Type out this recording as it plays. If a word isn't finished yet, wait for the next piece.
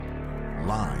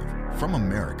Live from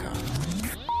America,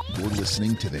 you're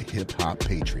listening to the Hip Hop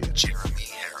Patriot, Jeremy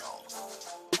Harrell.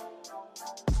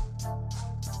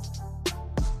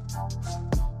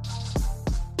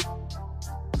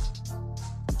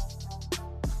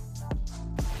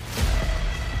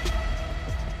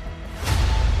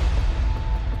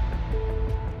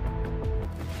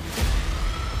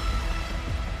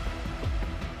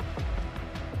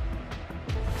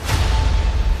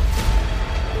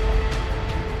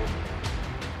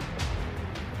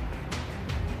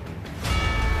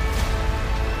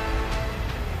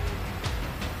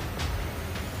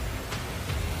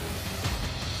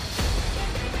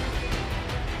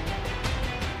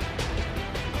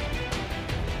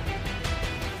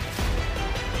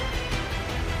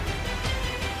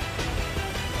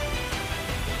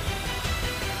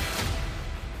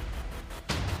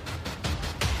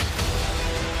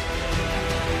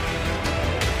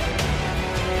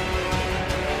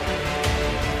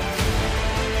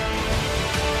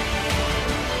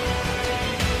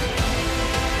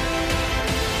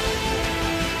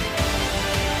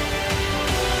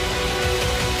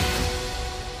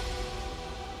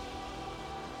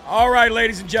 All right,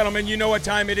 ladies and gentlemen, you know what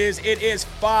time it is. It is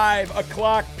 5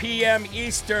 o'clock p.m.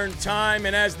 Eastern time,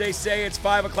 and as they say, it's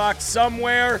 5 o'clock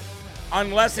somewhere,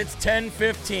 unless it's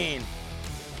 10:15.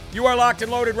 You are locked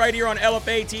and loaded right here on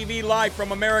LFA TV, live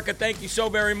from America. Thank you so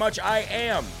very much. I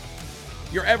am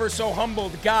your ever so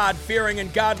humbled, God-fearing,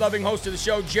 and God-loving host of the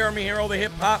show, Jeremy Harrell, the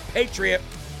hip-hop patriot.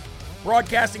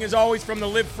 Broadcasting, as always, from the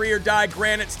Live Free or Die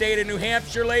Granite State of New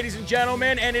Hampshire, ladies and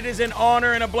gentlemen, and it is an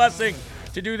honor and a blessing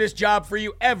to do this job for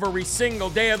you every single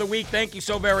day of the week. Thank you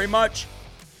so very much.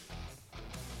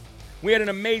 We had an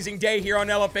amazing day here on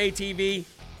LFA TV.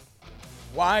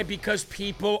 Why? Because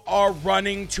people are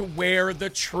running to where the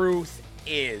truth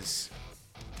is.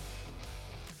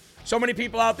 So many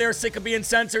people out there sick of being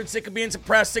censored, sick of being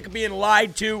suppressed, sick of being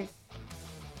lied to.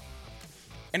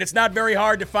 And it's not very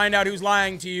hard to find out who's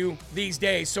lying to you these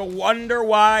days. So wonder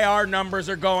why our numbers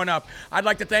are going up. I'd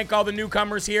like to thank all the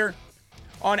newcomers here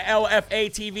on LFA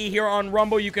TV here on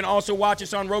Rumble. You can also watch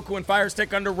us on Roku and Fire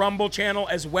Stick under Rumble channel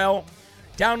as well.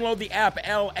 Download the app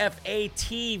LFA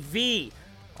TV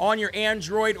on your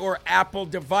Android or Apple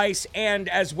device. And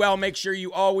as well, make sure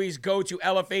you always go to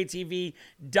LFATV.us.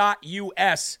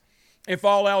 If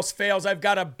all else fails, I've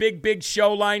got a big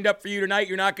show lined up for you tonight.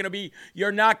 You're not going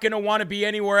to want to be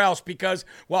anywhere else, because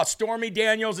while Stormy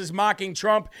Daniels is mocking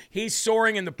Trump, he's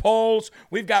soaring in the polls.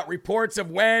 We've got reports of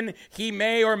when he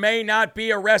may or may not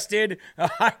be arrested.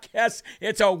 I guess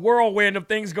it's a whirlwind of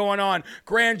things going on.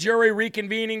 Grand jury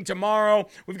reconvening tomorrow.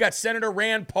 We've got Senator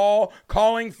Rand Paul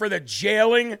calling for the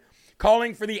jailing,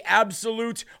 calling for the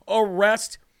absolute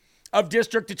arrest of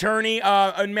District Attorney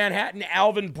in Manhattan,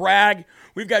 Alvin Bragg.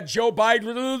 We've got Joe Biden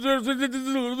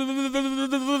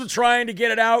trying to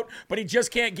get it out, but he just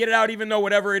can't get it out, even though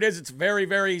whatever it is,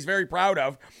 he's very proud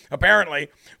of, apparently.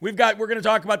 We're going to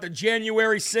talk about the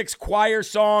January 6th choir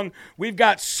song. We've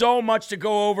got so much to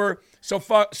go over. So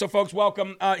folks,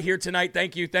 welcome here tonight.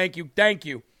 Thank you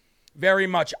very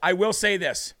much. I will say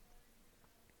this.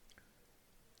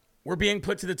 We're being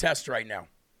put to the test right now.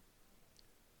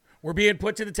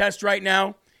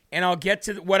 And I'll get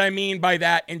to what I mean by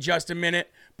that in just a minute.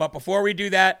 But before we do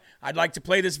that, I'd like to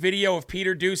play this video of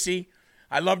Peter Doocy.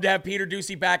 I'd love to have Peter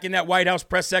Doocy back in that White House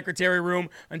press secretary room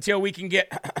until we can get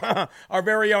our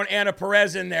very own Anna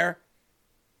Perez in there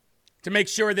to make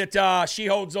sure that she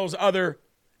holds those other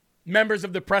members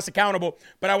of the press accountable.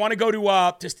 But I want to go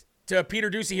to Peter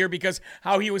Doocy here, because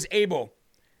how he was able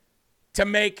to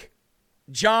make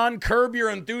John Curb Your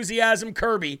Enthusiasm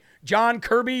Kirby. John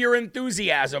Kirby Your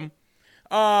Enthusiasm.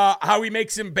 How he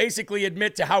makes him basically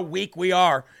admit to how weak we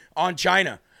are on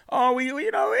Chyna. Oh, we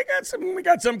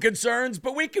got some concerns,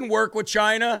 but we can work with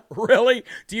Chyna. Really?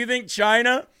 Do you think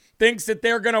Chyna thinks that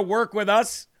they're going to work with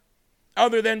us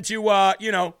other than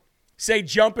to, say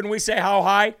jump and we say how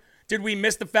high? Did we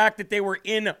miss the fact that they were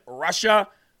in Russia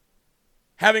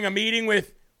having a meeting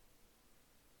with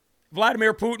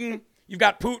Vladimir Putin? You've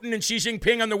got Putin and Xi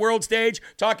Jinping on the world stage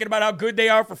talking about how good they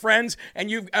are for friends, and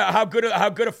you've how good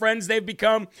of friends they've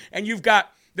become. And you've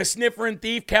got the sniffer and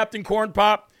thief, Captain Corn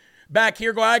Pop, back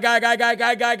here going, I got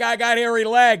hairy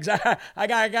legs. I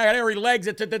got hairy legs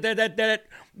that turned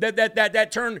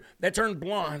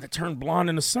blonde. That turned blonde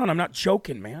in the sun. I'm not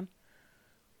joking, man.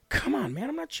 Come on, man.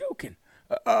 I'm not joking.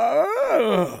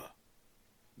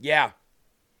 Yeah.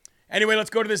 Anyway, let's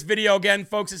go to this video again,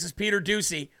 folks. This is Peter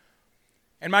Doocy.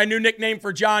 And my new nickname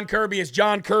for John Kirby is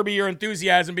John Kirby Your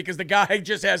Enthusiasm, because the guy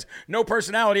just has no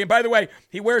personality. And by the way,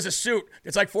 he wears a suit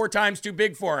that's like 4 times too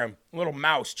big for him. A little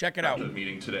mouse. Check it out. The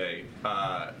meeting today.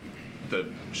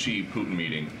 the Xi-Putin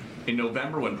meeting. In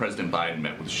November, when President Biden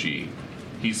met with Xi,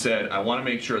 he said, I want to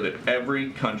make sure that every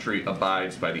country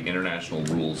abides by the international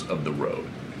rules of the road.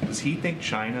 Does he think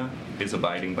China is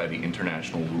abiding by the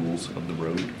international rules of the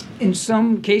road? In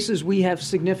some cases, we have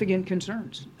significant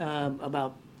concerns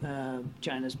about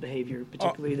China's behavior,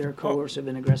 particularly their coercive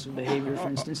and aggressive behavior, for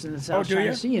instance, in the South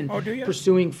China Sea, and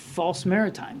pursuing false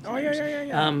maritime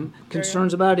claims.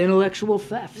 Concerns about intellectual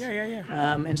theft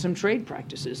and some trade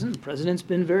practices. And the president's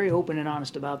been very open and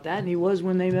honest about that, and he was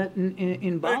when they met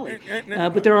in Bali.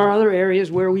 But there are other areas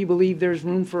where we believe there's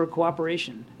room for a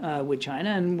cooperation with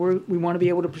China, and we want to be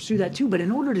able to pursue that too. But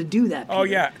in order to do that,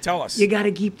 Peter, tell us. You got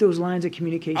to keep those lines of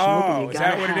communication open. You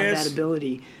got to have that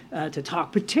ability to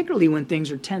talk, particularly when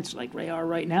things are tense like they are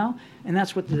right now, and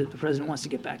that's what the president wants to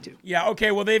get back to. Yeah,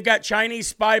 okay, well, they've got Chinese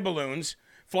spy balloons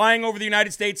flying over the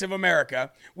United States of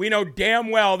America. We know damn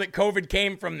well that COVID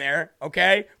came from there,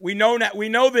 okay? We know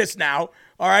this now,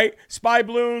 all right? Spy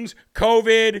balloons,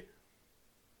 COVID,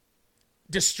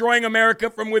 destroying America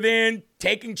from within,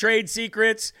 taking trade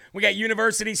secrets. We got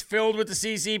universities filled with the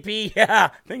CCP.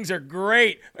 Yeah, things are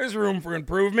great. There's room for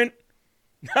improvement.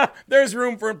 There's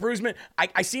room for improvement.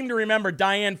 I seem to remember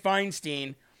Dianne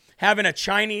Feinstein having a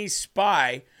Chinese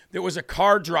spy that was a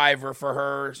car driver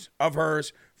of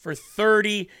hers for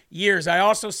 30 years. I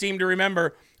also seem to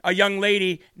remember a young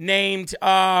lady named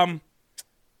Fang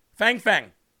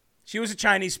Fang. She was a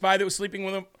Chinese spy that was sleeping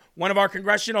with one of our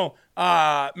congressional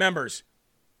members,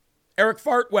 Eric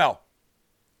Fartwell.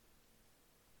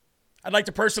 I'd like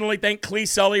to personally thank Clee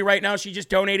Sully right now. She just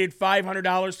donated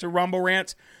 $500 to Rumble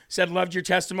Rants. Said, loved your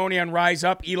testimony on Rise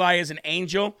Up. Eli is an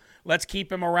angel. Let's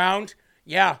keep him around.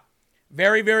 Yeah,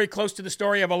 very, very close to the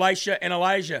story of Elisha and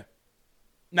Elijah.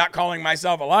 Not calling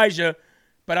myself Elijah,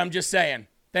 but I'm just saying.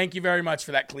 Thank you very much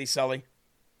for that, Clee Sully.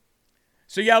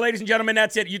 So, yeah, ladies and gentlemen,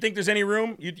 that's it. You think there's any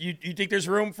room? You think there's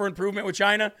room for improvement with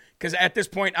China? Because at this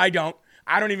point, I don't.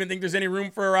 I don't even think there's any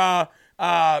room for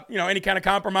any kind of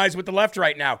compromise with the left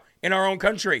right now in our own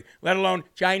country, let alone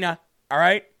China. All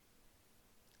right?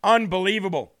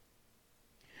 Unbelievable.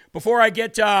 Before I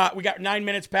get, we got 9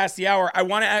 minutes past the hour.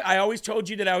 I always told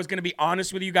you that I was going to be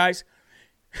honest with you guys.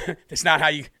 That's not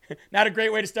not a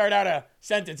great way to start out a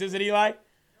sentence, is it, Eli?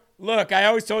 Look, I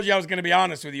always told you I was going to be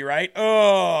honest with you, right?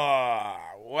 Oh,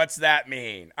 what's that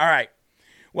mean? All right.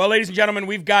 Well, ladies and gentlemen,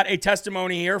 we've got a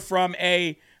testimony here from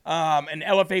an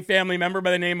LFA family member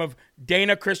by the name of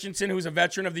Dana Christensen, who's a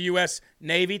veteran of the U.S.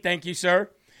 Navy. Thank you, sir.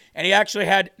 And he actually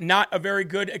had not a very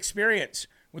good experience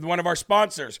with one of our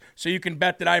sponsors. So you can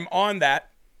bet that I'm on that.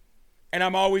 And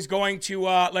I'm always going to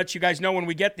let you guys know when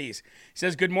we get these. He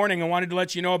says, good morning. I wanted to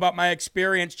let you know about my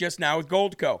experience just now with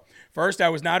Goldco. First, I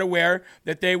was not aware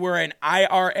that they were an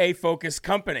IRA-focused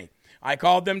company. I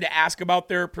called them to ask about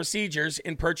their procedures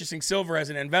in purchasing silver as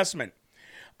an investment.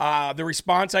 The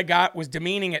response I got was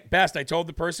demeaning at best. I told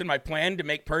the person my plan to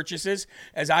make purchases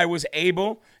as I was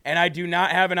able, and I do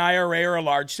not have an IRA or a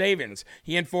large savings.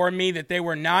 He informed me that they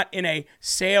were not in a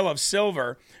sale of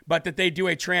silver, but that they do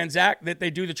the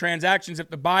transactions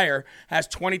if the buyer has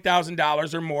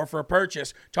 $20,000 or more for a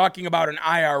purchase, talking about an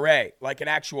IRA, like an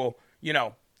actual,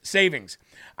 savings.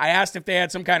 I asked if they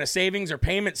had some kind of savings or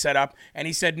payment set up, and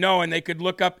he said no, and they could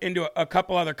look up into a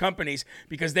couple other companies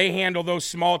because they handle those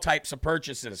small types of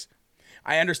purchases.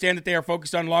 I understand that they are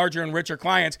focused on larger and richer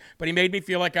clients, but he made me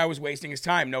feel like I was wasting his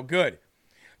time. No good.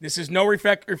 This is no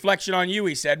reflection on you,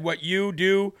 he said, what you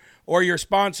do or your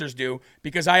sponsors do,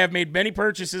 because I have made many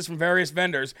purchases from various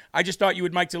vendors. I just thought you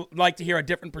would like to hear a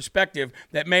different perspective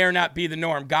that may or not be the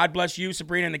norm. God bless you,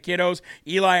 Sabrina and the kiddos,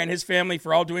 Eli and his family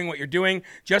for all doing what you're doing,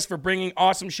 just for bringing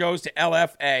awesome shows to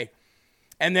LFA.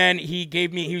 And then he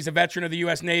was a veteran of the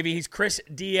U.S. Navy. He's Chris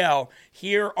DL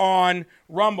here on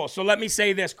Rumble. So let me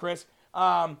say this, Chris.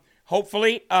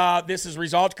 Hopefully, this is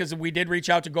resolved because we did reach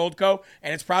out to Goldco,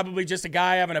 and it's probably just a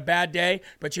guy having a bad day,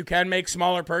 but you can make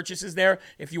smaller purchases there.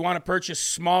 If you want to purchase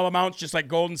small amounts, just like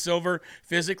gold and silver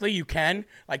physically, you can.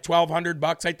 Like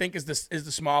 $1,200, I think, is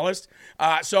the smallest.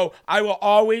 So I will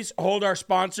always hold our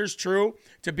sponsors true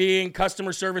to being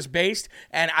customer service based,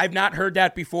 and I've not heard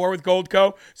that before with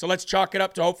Goldco. So let's chalk it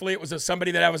up to hopefully it was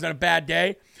somebody that was on a bad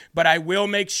day, but I will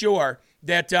make sure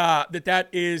that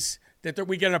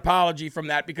we get an apology from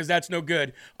that, because that's no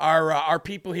good. Our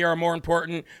people here are more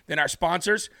important than our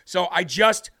sponsors. So I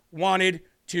just wanted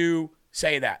to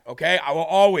say that, okay? I will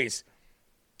always.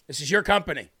 This is your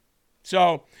company.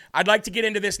 So I'd like to get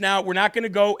into this now. We're not going to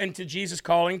go into Jesus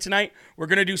Calling tonight. We're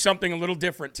going to do something a little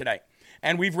different tonight.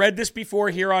 And we've read this before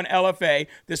here on LFA.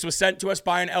 This was sent to us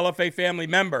by an LFA family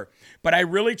member. But I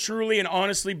really, truly, and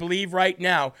honestly believe right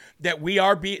now that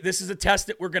this is a test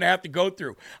that we're going to have to go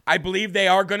through. I believe they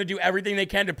are going to do everything they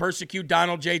can to persecute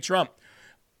Donald J. Trump.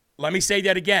 Let me say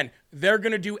that again. They're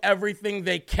going to do everything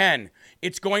they can.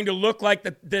 It's going to look like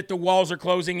that the walls are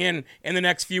closing in the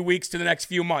next few weeks to the next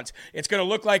few months. It's going to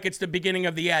look like it's the beginning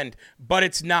of the end, but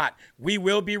it's not. We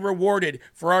will be rewarded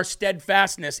for our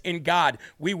steadfastness in God.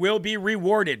 We will be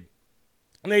rewarded,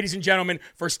 ladies and gentlemen,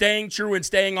 for staying true and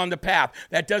staying on the path.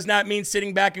 That does not mean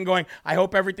sitting back and going, I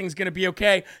hope everything's going to be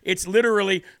okay. It's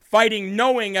literally fighting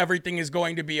knowing everything is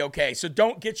going to be okay. So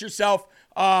don't get yourself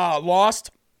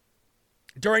lost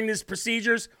during these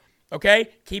procedures. Okay,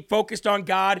 keep focused on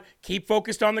God. Keep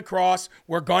focused on the cross.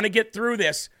 We're going to get through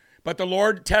this, but the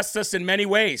Lord tests us in many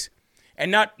ways, and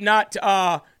not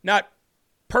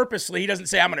purposely. He doesn't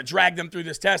say, I'm going to drag them through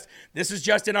this test. This is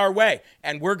just in our way,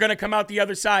 and we're going to come out the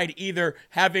other side either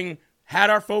having had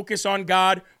our focus on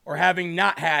God or having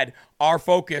not had our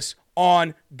focus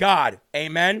on God.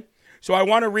 Amen? So I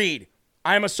want to read,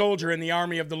 I am a soldier in the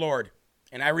army of the Lord,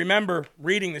 and I remember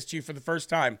reading this to you for the first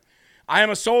time. I am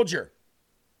a soldier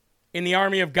in the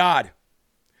army of God.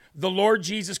 The Lord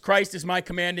Jesus Christ is my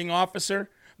commanding officer.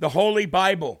 The Holy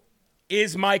Bible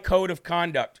is my code of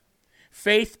conduct.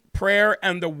 Faith, prayer,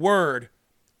 and the Word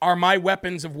are my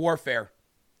weapons of warfare.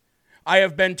 I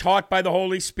have been taught by the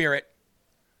Holy Spirit,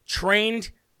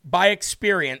 trained by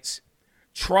experience,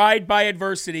 tried by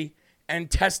adversity,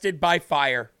 and tested by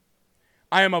fire.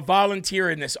 I am a volunteer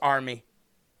in this army.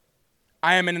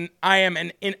 I am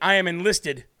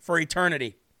enlisted for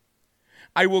eternity.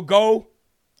 I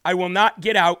will not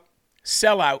get out,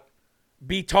 sell out,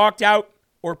 be talked out,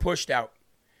 or pushed out.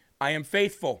 I am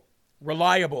faithful,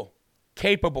 reliable,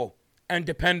 capable, and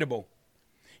dependable.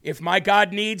 If my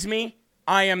God needs me,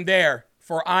 I am there,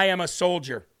 for I am a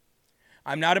soldier.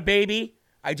 I'm not a baby.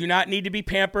 I do not need to be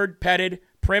pampered, petted,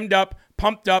 primed up,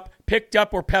 pumped up, picked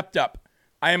up, or pepped up.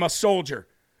 I am a soldier.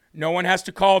 No one has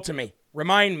to call to me,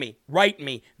 remind me, write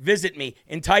me, visit me,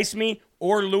 entice me,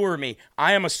 or lure me.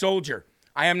 I am a soldier.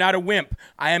 I am not a wimp.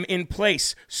 I am in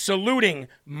place, saluting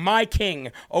my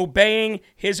King, obeying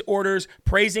his orders,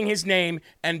 praising his name,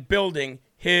 and building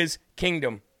his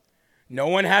kingdom. No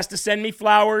one has to send me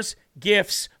flowers,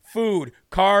 gifts, food,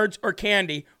 cards, or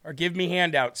candy, or give me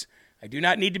handouts. I do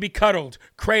not need to be cuddled,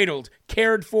 cradled,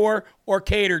 cared for, or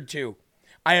catered to.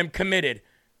 I am committed.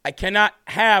 I cannot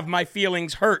have my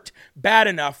feelings hurt bad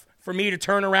enough for me to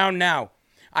turn around now.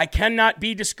 I cannot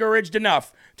be discouraged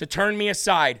enough to turn me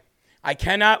aside. I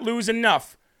cannot lose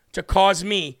enough to cause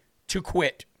me to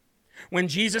quit. When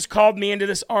Jesus called me into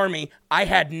this army, I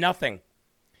had nothing.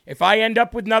 If I end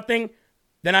up with nothing,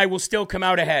 then I will still come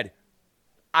out ahead.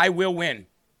 I will win.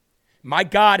 My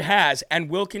God has and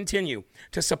will continue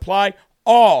to supply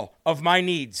all of my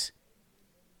needs.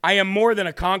 I am more than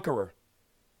a conqueror.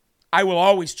 I will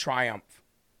always triumph.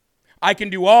 I can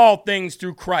do all things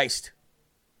through Christ.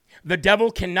 The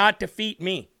devil cannot defeat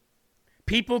me.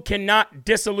 People cannot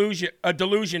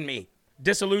delusion me.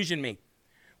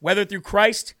 Whether through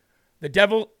Christ, the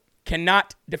devil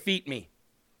cannot defeat me.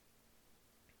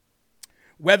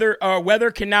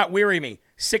 Weather cannot weary me.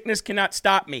 Sickness cannot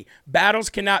stop me. Battles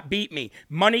cannot beat me.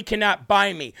 Money cannot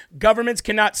buy me. Governments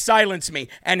cannot silence me.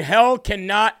 And hell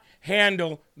cannot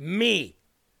handle me.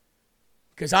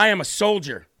 Because I am a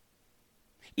soldier.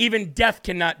 Even death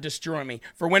cannot destroy me.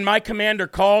 For when my commander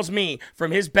calls me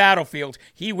from his battlefield,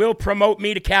 he will promote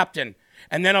me to captain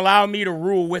and then allow me to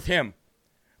rule with him.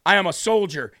 I am a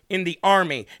soldier in the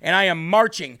army, and I am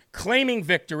marching, claiming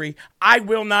victory. I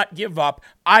will not give up.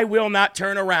 I will not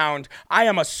turn around. I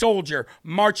am a soldier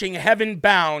marching heaven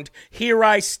bound. Here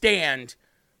I stand.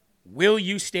 Will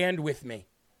you stand with me?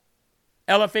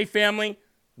 LFA family,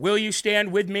 will you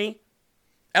stand with me?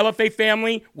 LFA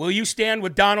family, will you stand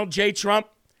with Donald J. Trump?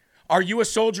 Are you a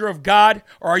soldier of God,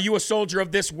 or are you a soldier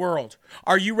of this world?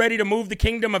 Are you ready to move the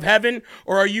kingdom of heaven,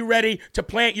 or are you ready to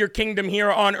plant your kingdom here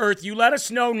on earth? You let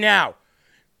us know now.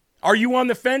 Are you on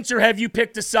the fence, or have you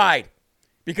picked a side?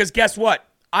 Because guess what?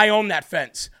 I own that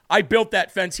fence. I built that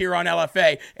fence here on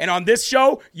LFA, and on this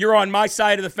show, you're on my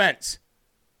side of the fence.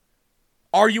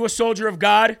 Are you a soldier of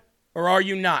God, or are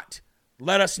you not?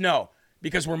 Let us know,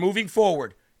 because we're moving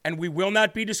forward. And we will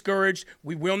not be discouraged.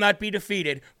 We will not be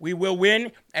defeated. We will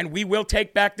win, and we will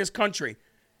take back this country.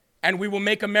 And we will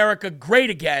make America great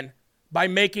again by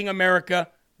making America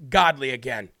godly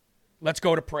again. Let's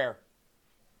go to prayer.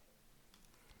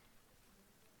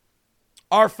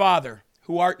 Our Father,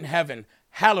 who art in heaven,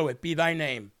 hallowed be thy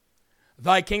name.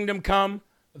 Thy kingdom come,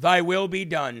 thy will be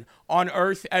done, on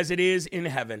earth as it is in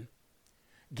heaven.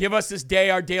 Give us this day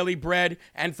our daily bread,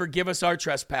 and forgive us our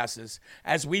trespasses,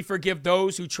 as we forgive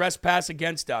those who trespass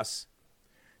against us.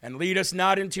 And lead us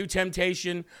not into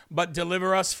temptation, but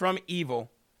deliver us from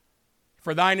evil.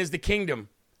 For thine is the kingdom,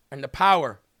 and the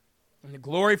power, and the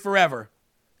glory forever.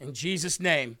 In Jesus'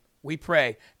 name we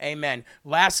pray. Amen.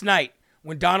 Last night,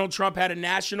 when Donald Trump had a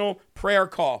national prayer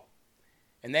call,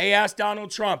 and they asked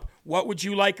Donald Trump, what would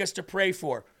you like us to pray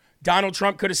for? Donald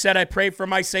Trump could have said, I pray for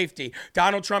my safety.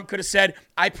 Donald Trump could have said,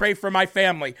 I pray for my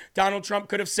family. Donald Trump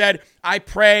could have said, I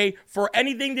pray for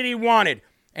anything that he wanted.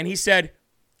 And he said,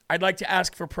 I'd like to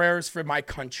ask for prayers for my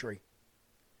country.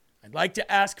 I'd like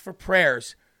to ask for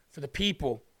prayers for the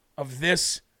people of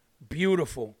this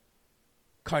beautiful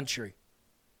country.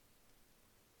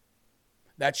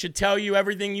 That should tell you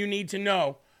everything you need to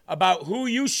know about who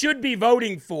you should be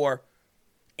voting for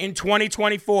in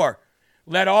 2024.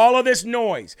 Let all of this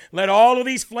noise, let all of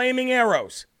these flaming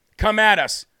arrows come at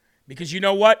us. Because you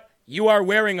know what? You are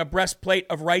wearing a breastplate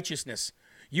of righteousness.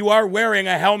 You are wearing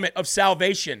a helmet of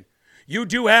salvation. You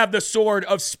do have the sword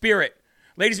of spirit.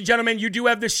 Ladies and gentlemen, you do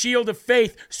have the shield of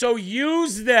faith. So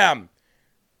use them.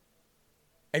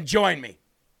 And join me.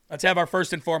 Let's have our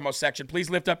first and foremost section.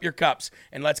 Please lift up your cups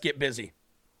and let's get busy.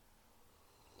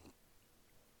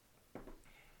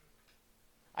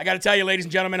 I got to tell you, ladies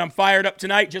and gentlemen, I'm fired up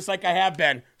tonight, just like I have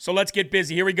been. So let's get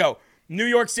busy. Here we go. New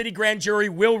York City Grand Jury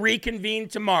will reconvene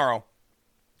tomorrow,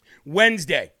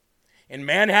 Wednesday, in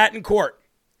Manhattan Court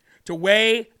to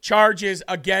weigh charges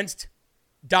against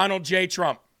Donald J.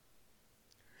 Trump.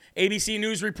 ABC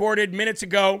News reported minutes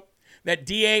ago that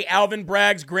DA Alvin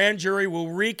Bragg's grand jury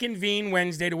will reconvene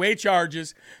Wednesday to weigh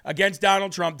charges against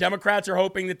Donald Trump. Democrats are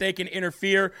hoping that they can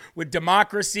interfere with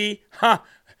democracy.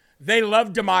 They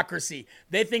love democracy.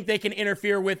 They think they can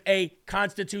interfere with a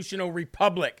constitutional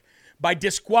republic by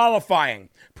disqualifying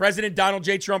President Donald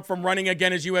J. Trump from running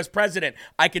again as U.S. president.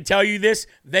 I can tell you this,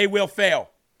 they will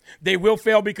fail. They will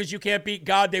fail because you can't beat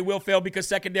God. They will fail because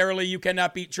secondarily you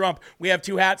cannot beat Trump. We have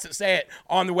two hats that say it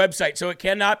on the website, so it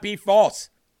cannot be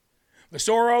false. The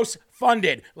Soros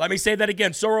funded, let me say that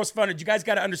again, Soros funded. You guys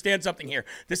got to understand something here.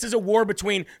 This is a war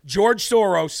between George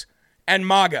Soros and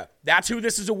MAGA. That's who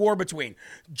this is a war between.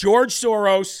 George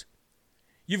Soros,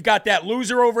 you've got that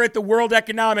loser over at the World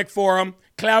Economic Forum,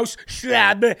 Klaus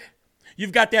Schwab.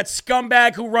 You've got that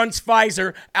scumbag who runs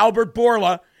Pfizer, Albert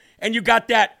Bourla. And you got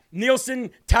that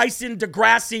Nielsen, Tyson,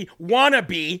 deGrasse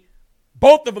wannabe.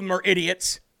 Both of them are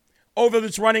idiots over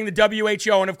that's running the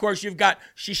WHO. And, of course, you've got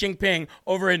Xi Jinping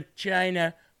over in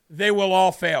China. They will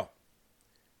all fail.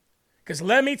 Because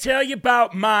let me tell you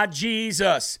about my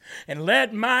Jesus, and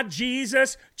let my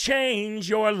Jesus change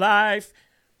your life.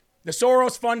 The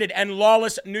Soros-funded and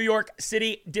lawless New York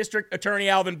City District Attorney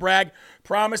Alvin Bragg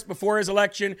promised before his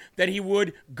election that he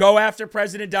would go after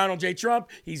President Donald J. Trump.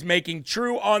 He's making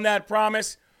true on that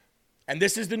promise. And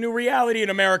this is the new reality in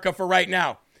America for right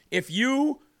now. If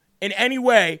you in any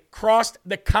way crossed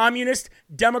the communist,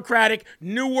 democratic,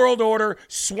 New World Order,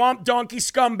 swamp donkey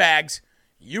scumbags,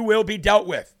 you will be dealt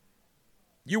with.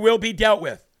 You will be dealt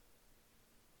with.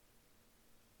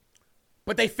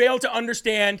 But they fail to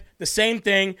understand the same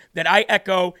thing that I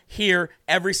echo here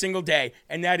every single day,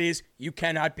 and that is you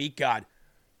cannot beat God.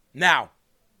 Now,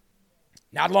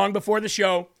 not long before the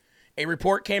show, a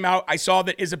report came out. I saw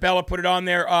that Isabella put it on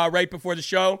there right before the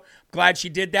show. Glad she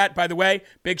did that, by the way.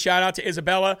 Big shout out to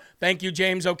Isabella. Thank you,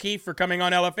 James O'Keefe, for coming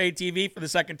on LFA TV for the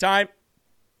second time.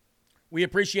 We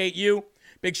appreciate you.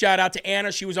 Big shout out to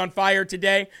Anna. She was on fire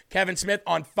today. Kevin Smith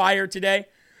on fire today.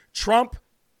 Trump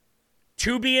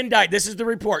to be indicted. This is the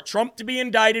report. Trump to be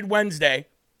indicted Wednesday,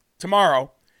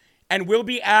 tomorrow, and will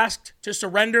be asked to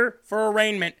surrender for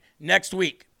arraignment next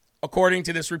week, according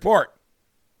to this report.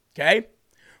 Okay?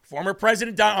 Former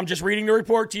President Donald, I'm just reading the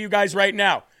report to you guys right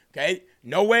now. Okay?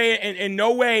 No way, in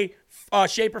no way,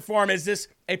 shape, or form is this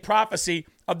a prophecy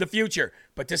of the future.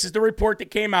 But this is the report that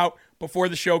came out before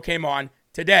the show came on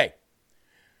today.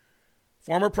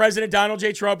 Former President Donald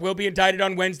J. Trump will be indicted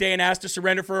on Wednesday and asked to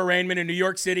surrender for arraignment in New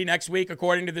York City next week.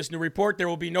 According to this new report, there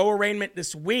will be no arraignment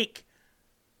this week.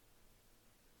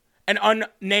 An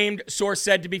unnamed source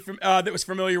said to be that was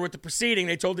familiar with the proceeding.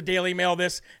 They told the Daily Mail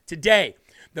this today.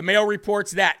 The Mail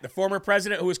reports that the former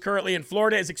president, who is currently in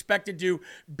Florida, is expected to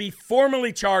be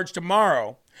formally charged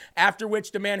tomorrow, after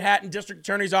which the Manhattan District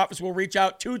Attorney's Office will reach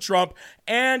out to Trump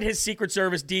and his Secret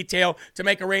Service detail to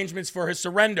make arrangements for his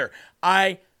surrender.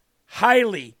 I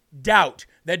highly doubt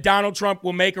that Donald Trump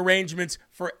will make arrangements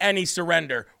for any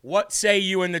surrender. What say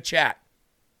you in the chat?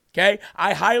 Okay?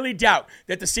 I highly doubt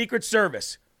that the Secret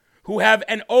Service, who have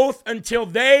an oath until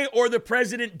they or the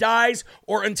president dies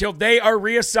or until they are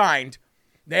reassigned,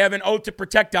 they have an oath to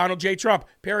protect Donald J. Trump,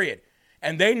 period.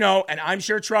 And they know, and I'm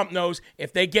sure Trump knows,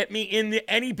 if they get me in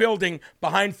any building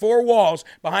behind four walls,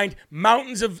 behind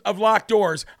mountains of locked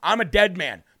doors, I'm a dead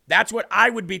man. That's what I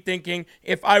would be thinking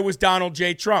if I was Donald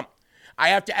J. Trump. I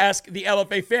have to ask the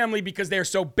LFA family because they're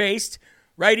so based.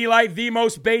 Right, Eli? The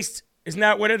most based. Isn't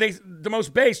that what are they? The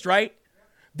most based, right?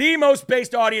 The most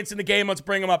based audience in the game. Let's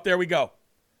bring them up. There we go.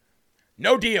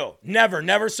 No deal.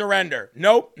 Never surrender.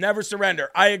 Nope, never surrender.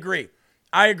 I agree.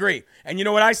 And you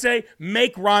know what I say?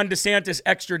 Make Ron DeSantis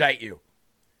extradite you.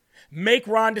 Make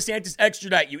Ron DeSantis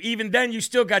extradite you. Even then, you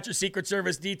still got your Secret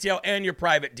Service detail and your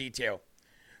private detail.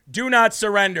 Do not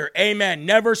surrender. Amen.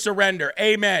 Never surrender.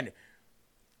 Amen.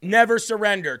 Never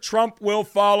surrender. Trump will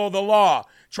follow the law.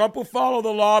 Trump will follow the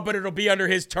law, but it'll be under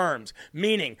his terms,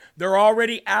 meaning they're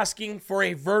already asking for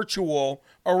a virtual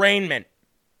arraignment.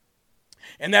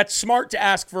 And that's smart to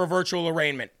ask for a virtual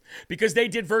arraignment because they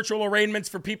did virtual arraignments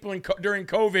for people during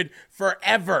COVID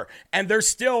forever. And they're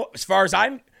still, as far as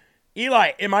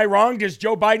Eli, am I wrong? Does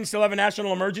Joe Biden still have a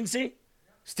national emergency?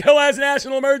 Still has a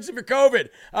national emergency for COVID.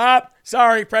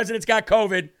 Sorry, president's got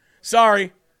COVID.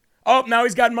 Sorry. Oh, now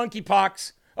he's got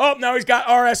monkeypox. Oh, now he's got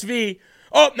RSV.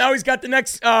 Oh, now he's got the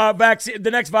next vaccine,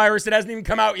 the next virus that hasn't even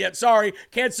come out yet. Sorry,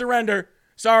 can't surrender.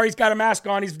 Sorry, he's got a mask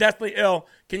on. He's deathly ill.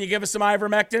 Can you give us some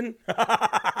ivermectin?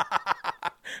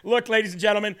 Look, ladies and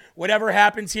gentlemen, whatever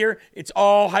happens here, it's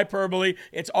all hyperbole.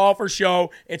 It's all for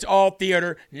show. It's all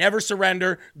theater. Never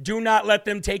surrender. Do not let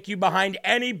them take you behind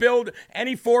any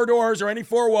four doors or any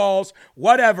four walls,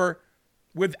 whatever,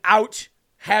 without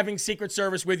having Secret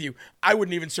Service with you. I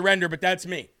wouldn't even surrender, but that's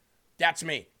me. That's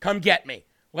me. Come get me.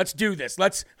 Let's do this.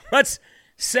 Let's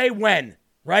say when,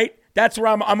 right? That's where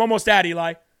I'm almost at,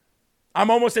 Eli. I'm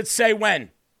almost at say when.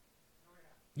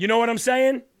 You know what I'm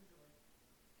saying?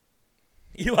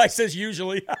 Eli says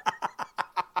usually.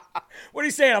 What are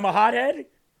you saying? I'm a hothead?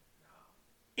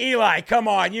 Eli, come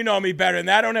on. You know me better than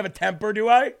that. I don't have a temper, do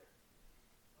I?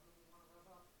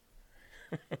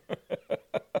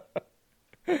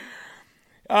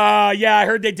 Yeah, I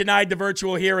heard they denied the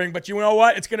virtual hearing, but you know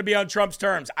what? It's going to be on Trump's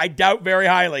terms. I doubt very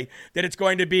highly that it's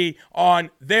going to be on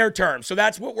their terms. So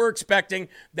that's what we're expecting.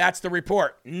 That's the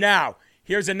report. Now,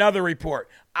 here's another report.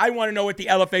 I want to know what the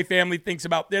LFA family thinks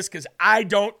about this because I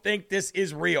don't think this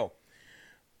is real.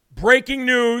 Breaking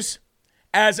news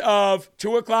as of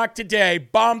 2 o'clock today,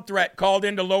 bomb threat called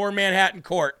into Lower Manhattan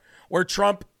Court where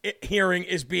Trump hearing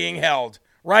is being held,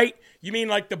 right? You mean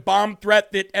like the bomb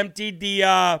threat that emptied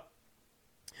the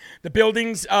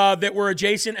buildings that were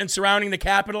adjacent and surrounding the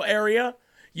Capitol area?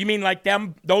 You mean like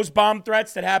those bomb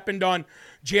threats that happened on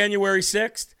January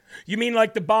 6th? You mean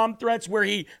like the bomb threats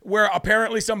where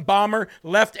apparently some bomber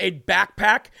left a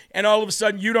backpack and all of a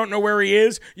sudden you don't know where he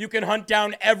is? You can hunt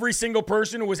down every single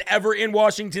person who was ever in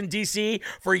Washington, D.C.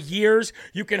 for years.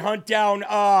 You can hunt down,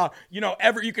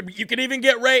 you could even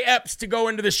get Ray Epps to go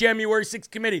into the January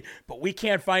 6th committee. But we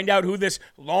can't find out who this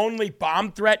lonely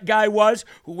bomb threat guy was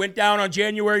who went down on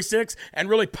January 6th and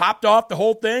really popped off the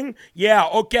whole thing? Yeah,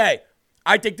 okay.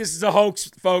 I think this is a hoax,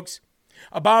 folks.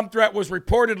 A bomb threat was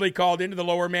reportedly called into the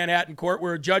Lower Manhattan Court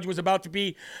where a judge was about to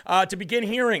begin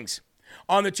hearings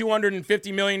on the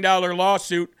 $250 million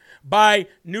lawsuit by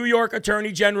New York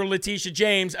Attorney General Letitia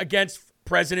James against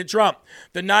President Trump.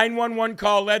 The 911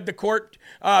 call led the court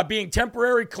being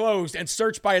temporarily closed and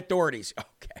searched by authorities.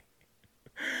 Okay.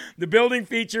 The building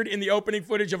featured in the opening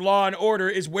footage of Law & Order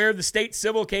is where the state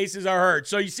civil cases are heard.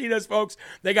 So you see this, folks?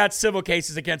 They got civil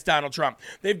cases against Donald Trump.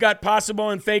 They've got possible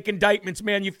and fake indictments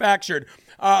manufactured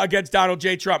against Donald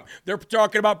J. Trump. They're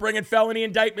talking about bringing felony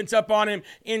indictments up on him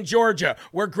in Georgia,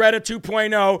 where Greta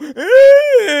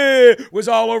 2.0 was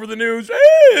all over the news,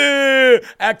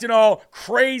 acting all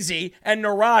crazy and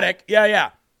neurotic.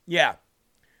 Yeah.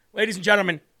 Ladies and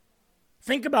gentlemen,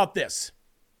 think about this.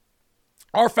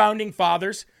 Our founding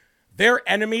fathers, their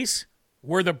enemies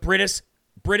were the British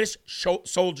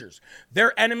soldiers.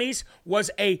 Their enemies was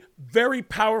a very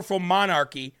powerful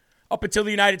monarchy up until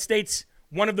the United States,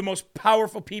 one of the most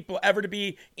powerful people ever to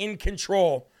be in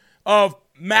control of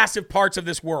massive parts of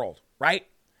this world, right?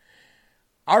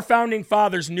 Our founding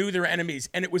fathers knew their enemies,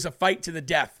 and it was a fight to the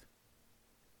death.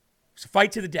 It was a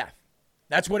fight to the death.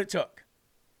 That's what it took.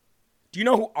 Do you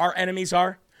know who our enemies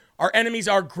are? Our enemies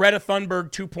are Greta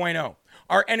Thunberg 2.0.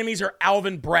 Our enemies are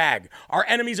Alvin Bragg. Our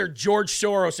enemies are George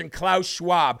Soros and Klaus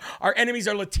Schwab. Our enemies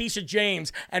are Letitia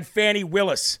James and Fani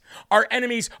Willis. Our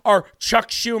enemies are Chuck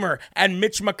Schumer and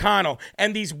Mitch McConnell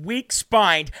and these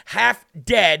weak-spined,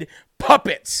 half-dead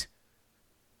puppets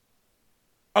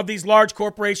of these large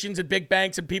corporations and big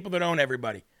banks and people that own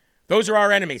everybody. Those are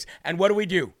our enemies. And what do we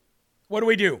do?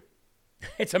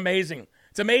 It's amazing.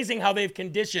 It's amazing how they've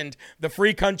conditioned the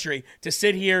free country to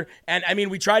sit here. And, I mean,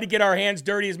 we try to get our hands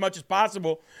dirty as much as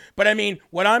possible. But, I mean,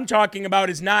 what I'm talking about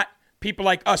is not people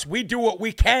like us. We do what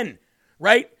we can,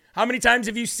 right? How many times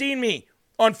have you seen me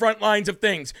on front lines of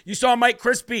things? You saw Mike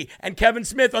Crispy and Kevin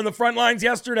Smith on the front lines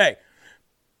yesterday.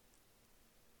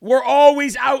 We're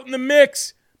always out in the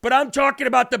mix. But I'm talking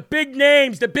about the big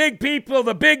names, the big people,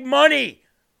 the big money,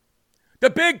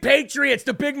 the big patriots,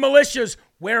 the big militias.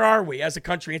 Where are we as a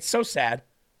country? It's so sad.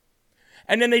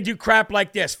 And then they do crap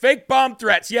like this. Fake bomb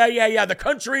threats. Yeah. The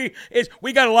country is,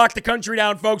 we got to lock the country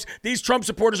down, folks. These Trump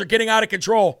supporters are getting out of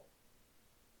control.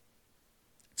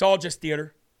 It's all just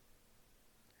theater.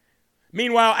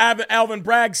 Meanwhile, Alvin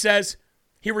Bragg says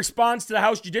he responds to the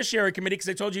House Judiciary Committee, because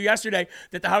I told you yesterday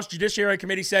that the House Judiciary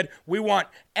Committee said, we want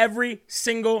every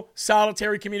single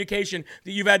solitary communication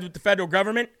that you've had with the federal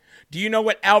government. Do you know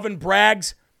what Alvin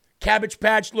Bragg's Cabbage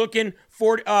Patch looking,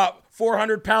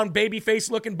 400-pound baby face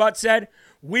looking butt said?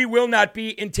 We will not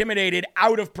be intimidated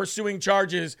out of pursuing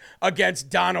charges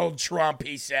against Donald Trump,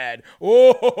 he said.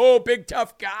 Oh, big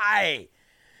tough guy.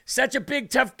 Such a big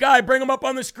tough guy. Bring him up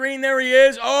on the screen. There he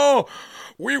is. Oh,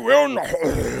 we will not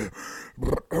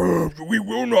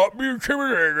be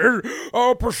intimidated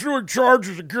pursuing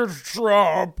charges against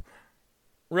Trump.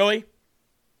 Really?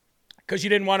 Because you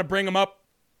didn't want to bring him up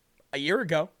a year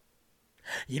ago.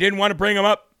 You didn't want to bring him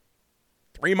up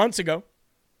 3 months ago.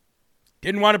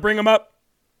 Didn't want to bring him up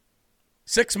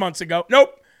 6 months ago.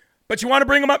 Nope. But you want to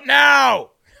bring him up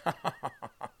now.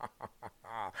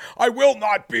 I will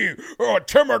not be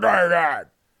intimidated.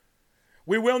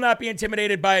 We will not be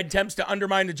intimidated by attempts to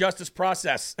undermine the justice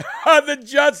process. The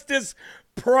justice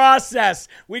process.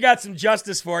 We got some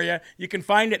justice for you. You can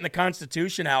find it in the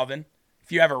Constitution, Alvin,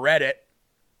 if you ever read it.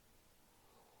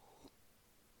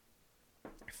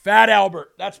 Fat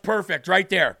Albert. That's perfect right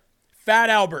there. Fat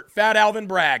Albert. Fat Alvin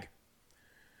Bragg.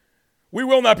 We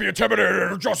will not be intimidated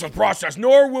in the justice process,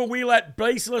 nor will we let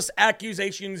baseless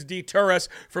accusations deter us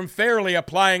from fairly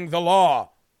applying the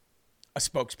law, a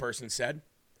spokesperson said.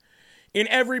 In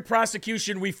every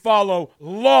prosecution, we follow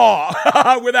law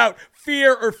without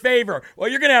fear or favor. Well,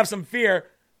 you're going to have some fear.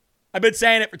 I've been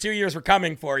saying it for 2 years. We're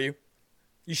coming for you.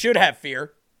 You should have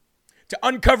fear. To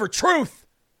uncover truth.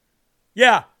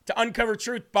 Yeah, to uncover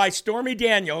truth by Stormy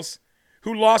Daniels,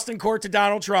 who lost in court to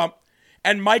Donald Trump,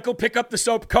 and Michael Pick Up the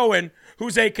Soap Cohen,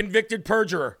 who's a convicted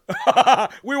perjurer.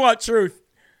 We want truth.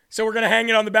 So we're going to hang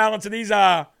it on the balance of these,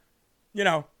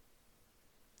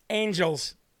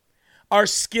 angels. Our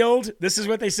skilled, this is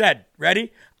what they said.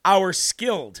 Ready? Our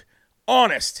skilled,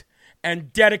 honest,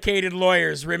 and dedicated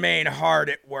lawyers remain hard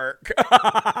at work.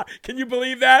 Can you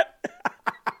believe that?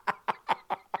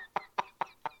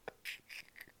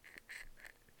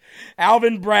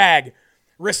 Alvin Bragg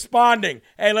responding.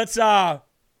 Hey, let's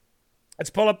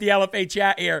pull up the LFA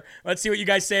chat here. Let's see what you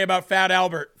guys say about Fat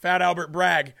Albert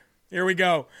Bragg. Here we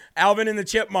go. Alvin and the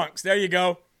Chipmunks. There you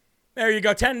go. There you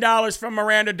go. $10 from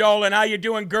Miranda Dolan. How you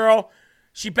doing, girl?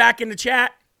 She back in the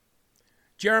chat?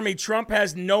 Jeremy, Trump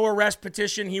has no arrest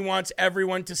petition he wants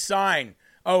everyone to sign.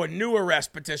 Oh, a new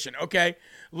arrest petition. Okay.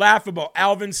 Laughable.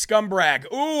 Alvin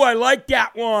Scumbrag. Ooh, I like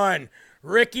that one.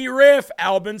 Ricky Riff.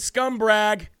 Alvin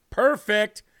Scumbrag.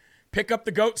 Perfect. Pick Up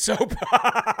the Goat Soap.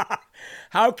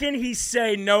 How can he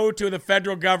say no to the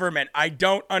federal government? I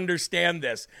don't understand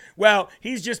this. Well,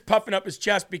 he's just puffing up his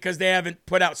chest because they haven't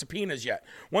put out subpoenas yet.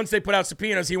 Once they put out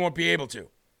subpoenas, he won't be able to.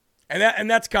 And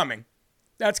that's coming.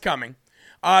 That's coming.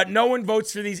 No one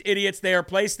votes for these idiots. They are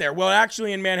placed there. Well,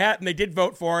 actually, in Manhattan, they did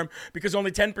vote for him because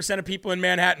only 10% of people in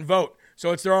Manhattan vote.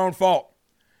 So it's their own fault.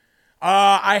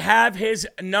 I have his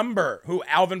number. Who?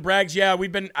 Alvin Bragg's. Yeah,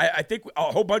 I think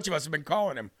a whole bunch of us have been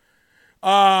calling him.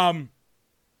 Fat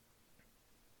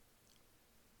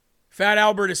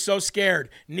Albert is so scared.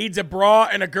 Needs a bra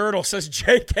and a girdle, says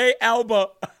J.K. Alba.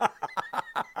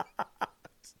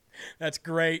 That's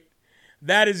great.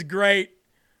 That is great.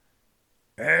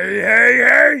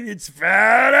 Hey, it's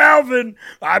Fat Alvin.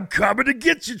 I'm coming to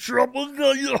get you, trouble.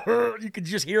 You can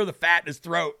just hear the fat in his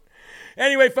throat.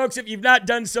 Anyway, folks, if you've not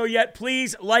done so yet,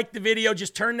 please like the video.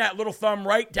 Just turn that little thumb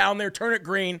right down there. Turn it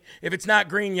green. If it's not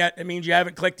green yet, it means you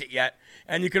haven't clicked it yet.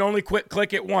 And you can only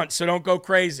click it once, so don't go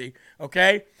crazy,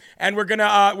 okay? And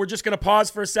we're just gonna pause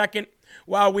for a second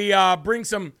while we bring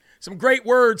some great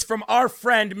words from our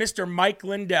friend, Mr. Mike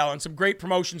Lindell, and some great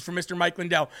promotions from Mr. Mike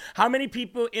Lindell. How many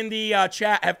people in the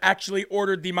chat have actually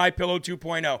ordered the MyPillow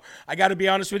 2.0? I got to be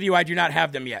honest with you, I do not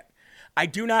have them yet. I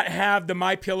do not have the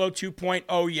MyPillow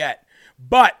 2.0 yet.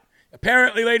 But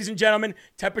Apparently, ladies and gentlemen,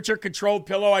 temperature-controlled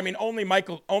pillow. I mean, only Mike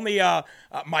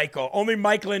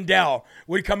Lindell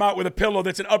would come out with a pillow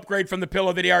that's an upgrade from the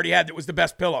pillow that he already had that was the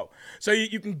best pillow. So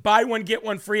you can buy one, get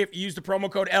one free if you use the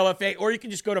promo code LFA, or you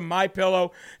can just go to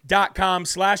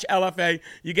mypillow.com/LFA.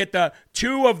 You get the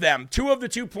two of the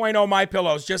 2.0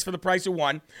 MyPillows just for the price of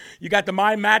one. You got the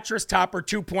My Mattress Topper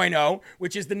 2.0,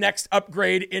 which is the next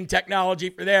upgrade in technology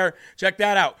for there. Check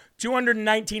that out.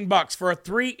 $219 for a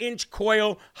 3-inch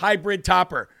coil hybrid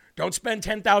topper. Don't spend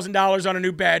 $10,000 on a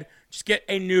new bed. Just get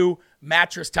a new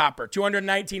mattress topper.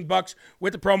 $219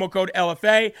 with the promo code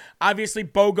LFA. Obviously,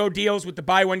 BOGO deals with the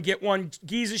buy one, get one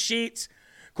Giza sheets.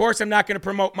 Of course, I'm not going to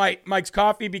promote Mike's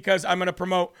coffee because I'm going to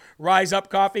promote Rise Up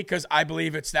Coffee because I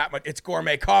believe it's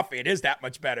gourmet coffee. It is that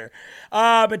much better.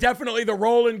 But definitely the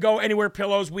Roll and Go Anywhere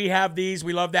pillows. We have these.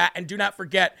 We love that. And do not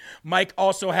forget, Mike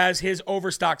also has his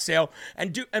overstock sale.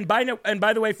 And by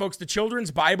the way, folks, the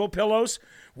children's Bible pillows,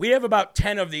 we have about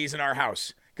 10 of these in our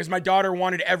house because my daughter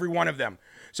wanted every one of them.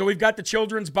 So we've got the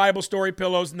children's Bible story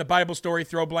pillows and the Bible story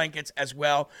throw blankets as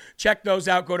well. Check those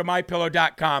out. Go to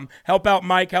mypillow.com. Help out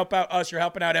Mike. Help out us. You're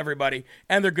helping out everybody.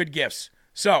 And they're good gifts.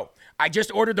 So I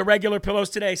just ordered the regular pillows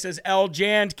today. Says L.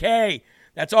 Jan K.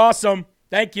 That's awesome.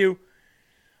 Thank you.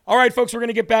 All right, folks, we're going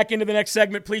to get back into the next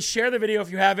segment. Please share the video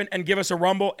if you haven't and give us a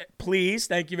rumble, please.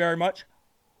 Thank you very much.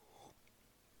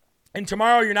 And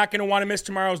tomorrow, you're not going to want to miss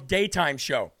tomorrow's daytime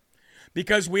show,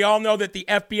 because we all know that the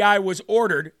FBI was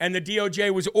ordered and the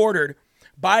DOJ was ordered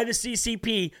by the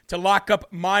CCP to lock up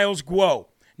Miles Guo.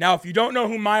 Now, if you don't know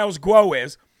who Miles Guo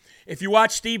is, if you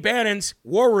watch Steve Bannon's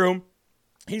War Room,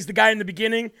 he's the guy in the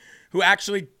beginning who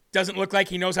actually doesn't look like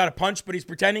he knows how to punch, but he's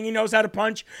pretending he knows how to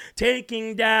punch.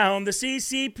 Taking down the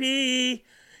CCP.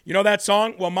 You know that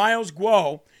song? Well, Miles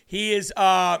Guo, he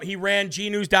ran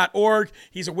gnews.org.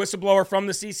 He's a whistleblower from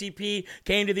the CCP,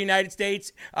 came to the United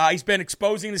States. He's been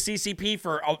exposing the CCP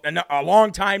for a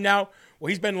long time now. Well,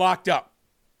 he's been locked up.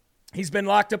 He's been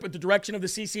locked up at the direction of the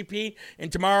CCP,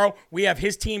 and tomorrow we have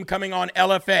his team coming on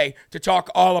LFA to talk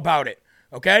all about it,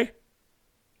 okay?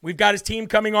 We've got his team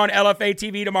coming on LFA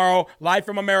TV tomorrow, live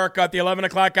from America at the 11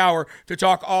 o'clock hour to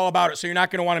talk all about it, so you're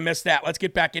not going to want to miss that. Let's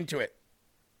get back into it.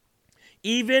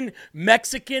 Even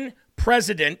Mexican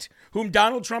president, whom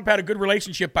Donald Trump had a good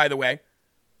relationship, by the way,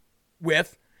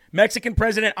 with, Mexican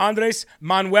President Andres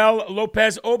Manuel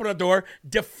Lopez Obrador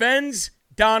defends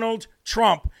Donald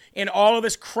Trump in all of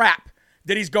this crap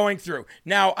that he's going through.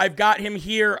 Now, I've got him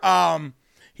here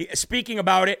speaking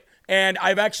about it, and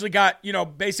I've actually got,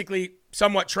 basically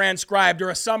somewhat transcribed or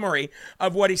a summary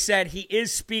of what he said. He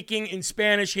is speaking in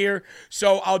Spanish here,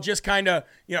 so I'll just kind of,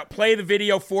 play the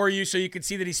video for you so you can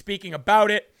see that he's speaking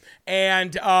about it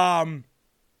and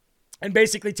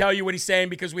basically tell you what he's saying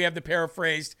because we have the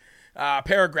paraphrased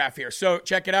paragraph here. So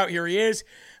check it out. Here he is.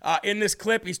 In this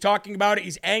clip, he's talking about it.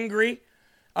 He's angry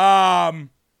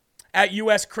at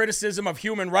U.S. criticism of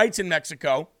human rights in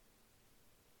Mexico,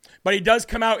 but he does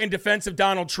come out in defense of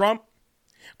Donald Trump,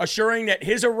 assuring that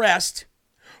his arrest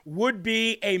would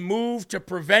be a move to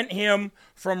prevent him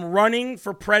from running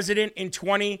for president in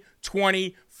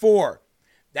 2024.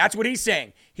 That's what he's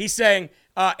saying. He's saying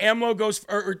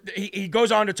AMLO he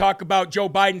goes on to talk about Joe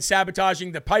Biden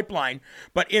sabotaging the pipeline.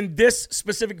 But in this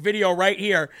specific video right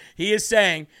here, he is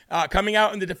saying, coming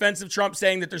out in the defense of Trump,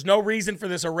 saying that there's no reason for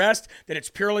this arrest, that it's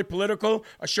purely political,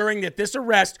 assuring that this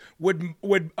arrest would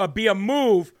be a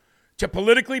move to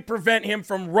politically prevent him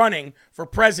from running for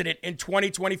president in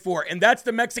 2024. And that's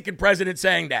the Mexican president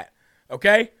saying that,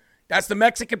 okay? That's the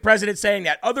Mexican president saying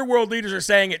that. Other world leaders are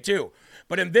saying it too.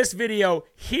 But in this video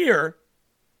here,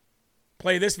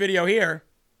 play this video here.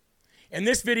 In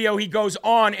this video, he goes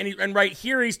on, and right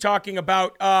here he's talking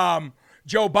about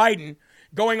Joe Biden,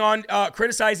 going on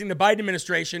criticizing the Biden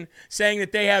administration, saying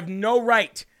that they have no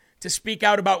right to speak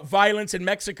out about violence in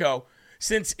Mexico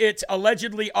since it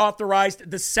allegedly authorized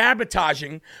the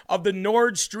sabotaging of the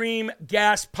Nord Stream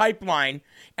gas pipeline,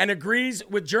 and agrees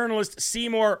with journalist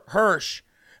Seymour Hersh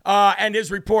and his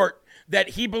report that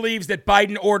he believes that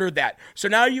Biden ordered that. So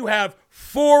now you have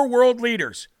 4 world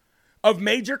leaders of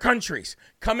major countries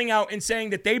coming out and saying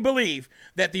that they believe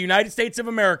that the United States of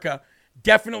America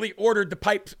definitely ordered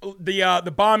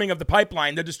the bombing of the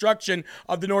pipeline, the destruction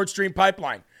of the Nord Stream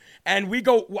pipeline. And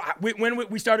when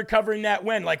we started covering that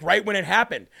right when it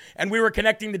happened. And we were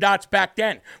connecting the dots back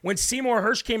then. When Seymour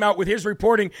Hersh came out with his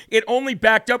reporting, it only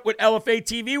backed up what LFA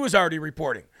TV was already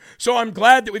reporting. So I'm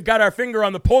glad that we've got our finger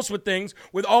on the pulse with things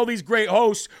with all these great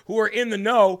hosts who are in the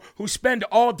know, who spend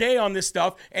all day on this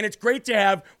stuff. And it's great to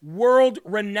have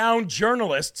world-renowned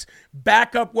journalists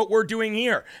back up what we're doing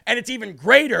here. And it's even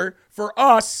greater for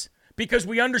us because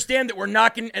we understand that we're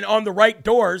knocking on the right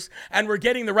doors and we're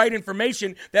getting the right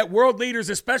information that world leaders,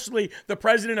 especially the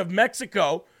president of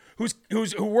Mexico, who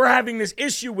we're having this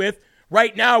issue with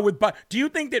right now do you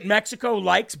think that Mexico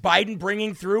likes Biden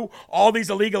bringing through all these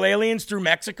illegal aliens through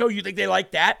Mexico? You think they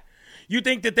like that? You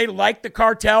think that they like the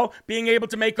cartel being able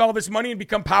to make all this money and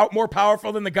become more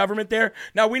powerful than the government there?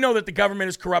 Now, we know that the government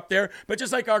is corrupt there, but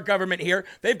just like our government here,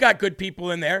 they've got good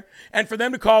people in there. And for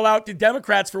them to call out the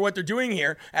Democrats for what they're doing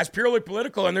here as purely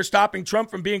political and they're stopping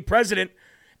Trump from being president,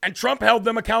 and Trump held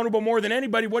them accountable more than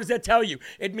anybody, what does that tell you?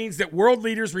 It means that world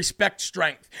leaders respect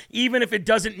strength. Even if it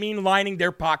doesn't mean lining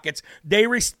their pockets, they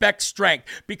respect strength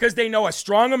because they know a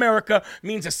strong America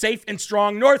means a safe and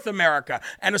strong North America.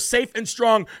 And a safe and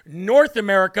strong North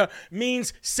America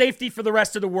means safety for the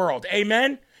rest of the world.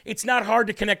 Amen? It's not hard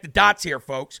to connect the dots here,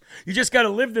 folks. You just got to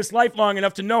live this life long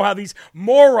enough to know how these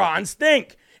morons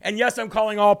think. And yes, I'm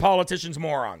calling all politicians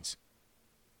morons.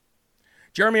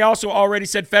 Jeremy also already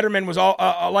said Fetterman was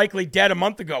likely dead a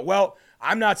month ago. Well,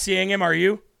 I'm not seeing him. Are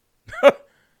you?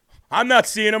 I'm not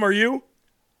seeing him. Are you?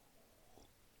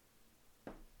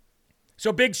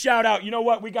 So big shout out. You know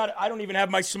what? I don't even have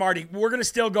my Smartie. We're going to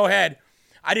still go ahead.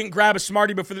 I didn't grab a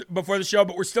Smartie before the show,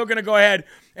 but we're still going to go ahead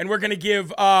and we're going to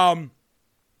give Manuel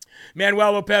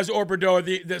Lopez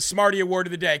Obrador the Smartie Award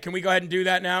of the day. Can we go ahead and do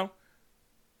that now?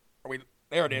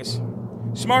 There it is.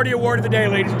 Smartie Award of the day,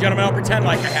 ladies and gentlemen. I'll pretend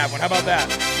like I have one. How about that?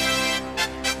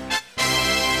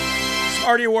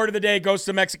 Smartie Award of the day goes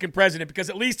to the Mexican president because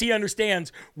at least he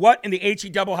understands what in the HE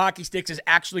double hockey sticks is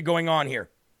actually going on here.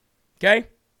 Okay?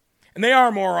 And they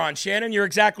are morons, Shannon. You're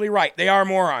exactly right. They are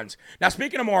morons. Now,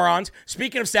 speaking of morons,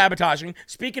 speaking of sabotaging,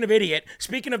 speaking of idiot,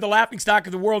 speaking of the laughingstock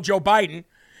of the world, Joe Biden,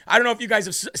 I don't know if you guys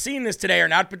have seen this today or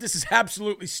not, but this is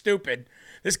absolutely stupid.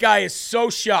 This guy is so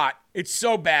shot. It's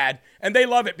so bad. And they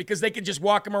love it because they can just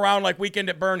walk him around like Weekend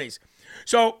at Bernie's.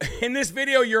 So in this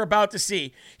video you're about to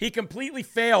see, he completely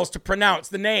fails to pronounce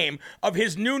the name of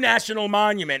his new national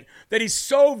monument that he's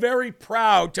so very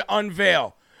proud to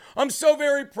unveil. I'm so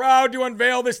very proud to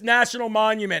unveil this national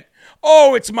monument.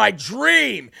 Oh, it's my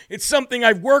dream. It's something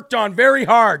I've worked on very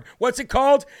hard. What's it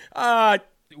called?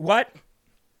 What?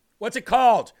 What's it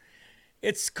called?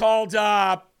 It's called,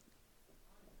 come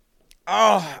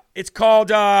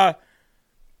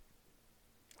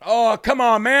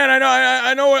on, man.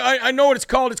 I know what it's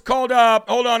called. It's called,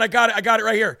 hold on, I got it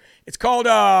right here. It's called,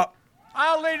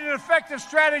 I'll lead an effective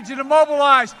strategy to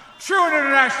mobilize true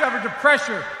international effort to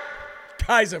pressure.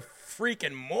 Guy's a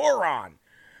freaking moron.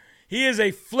 He is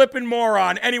a flippin'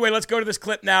 moron. Anyway, let's go to this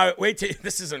clip now.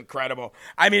 This is incredible.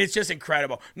 I mean, it's just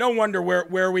incredible. No wonder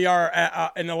where we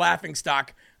are in the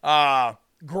laughingstock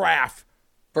graph.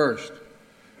 First,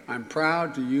 I'm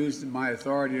proud to use my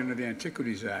authority under the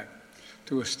Antiquities Act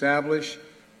to establish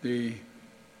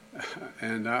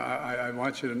and I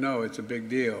want you to know it's a big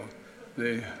deal,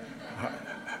 the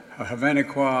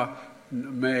Havaniqua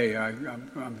May.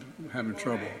 I'm having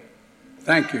trouble.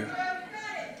 Thank you.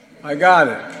 I got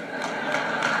it.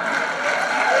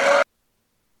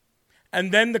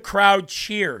 And then the crowd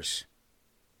cheers.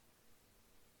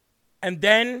 And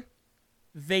then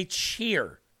they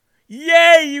cheer.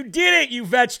 Yay, you did it, you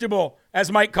vegetable,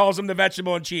 as Mike calls him, the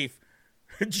vegetable in chief.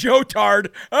 Joe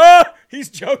Tard. He's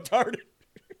Joe Tard.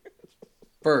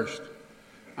 First,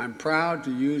 I'm proud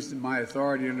to use my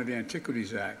authority under the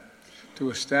Antiquities Act to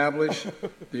establish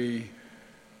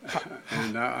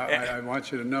and I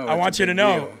want you to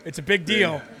know. It's a big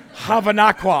deal.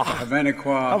 Havaniqua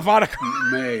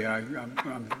May.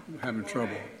 I'm having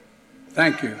trouble.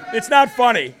 Thank you. It's not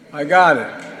funny. I got it.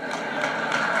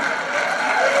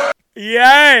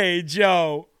 Yay,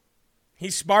 Joe.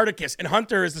 He's Spartacus, and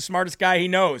Hunter is the smartest guy he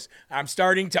knows. I'm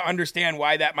starting to understand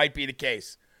why that might be the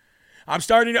case. This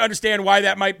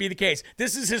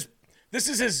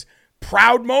is his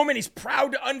proud moment. He's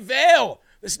proud to unveil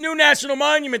this new national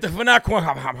monument, the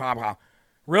Havaniqua.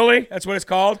 Really? That's what it's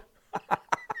called? I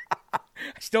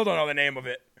still don't know the name of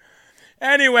it.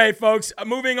 Anyway, folks,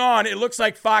 moving on. It looks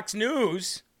like Fox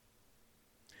News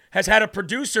has had a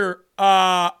producer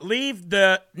leave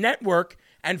the network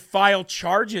and file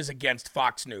charges against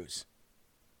Fox News.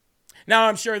 Now,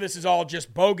 I'm sure this is all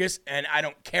just bogus, and I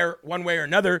don't care one way or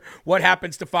another what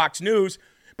happens to Fox News,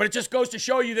 but it just goes to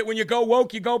show you that when you go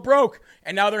woke, you go broke.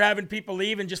 And now they're having people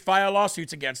leave and just file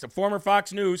lawsuits against them. Former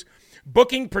Fox News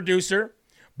booking producer,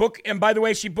 and by the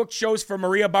way, she booked shows for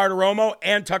Maria Bartiromo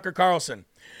and Tucker Carlson,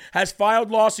 has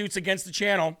filed lawsuits against the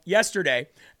channel yesterday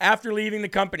after leaving the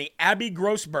company. Abby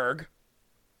Grossberg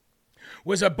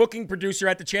was a booking producer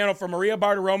at the channel for Maria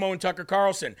Bartiromo and Tucker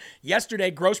Carlson. Yesterday,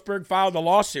 Grossberg filed a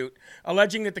lawsuit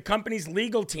alleging that the company's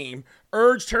legal team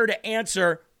urged her to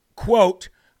answer, quote,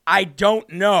 I don't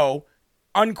know,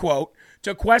 unquote,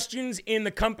 to questions in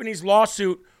the company's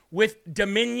lawsuit with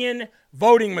Dominion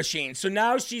voting machines. So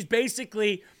now she's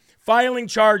basically filing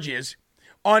charges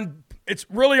on, it's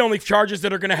really only charges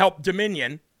that are going to help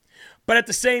Dominion. But at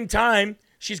the same time,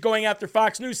 she's going after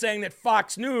Fox News, saying that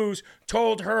Fox News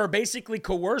told her, basically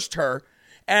coerced her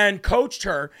and coached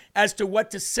her as to what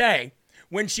to say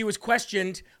when she was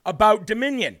questioned about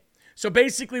Dominion. So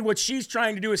basically what she's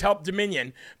trying to do is help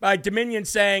Dominion by Dominion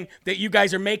saying that you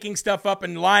guys are making stuff up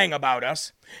and lying about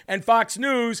us. And Fox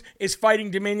News is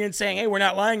fighting Dominion saying, hey, we're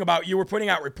not lying about you. We're putting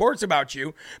out reports about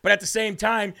you. But at the same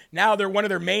time, now they're one of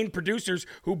their main producers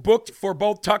who booked for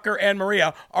both Tucker and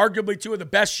Maria, arguably two of the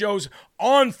best shows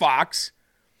on Fox.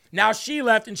 Now she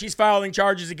left and she's filing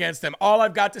charges against them. All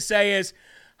I've got to say is,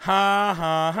 ha,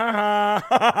 ha, ha,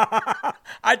 ha.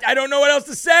 I don't know what else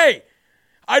to say.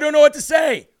 I don't know what to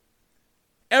say.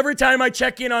 Every time I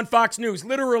check in on Fox News,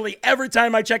 literally every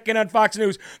time I check in on Fox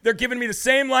News, they're giving me the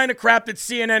same line of crap that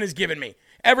CNN is giving me.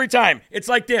 Every time. It's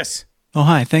like this. Oh,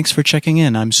 hi. Thanks for checking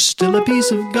in. I'm still a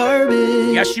piece of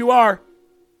garbage. Yes, you are.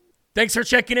 Thanks for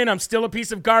checking in. I'm still a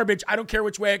piece of garbage. I don't care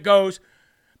which way it goes.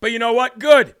 But you know what?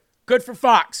 Good. Good for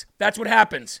Fox. That's what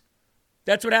happens.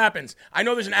 That's what happens. I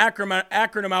know there's an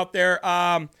acronym out there.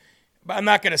 But I'm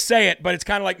not going to say it, but it's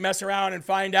kind of like mess around and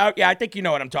find out. Yeah, I think you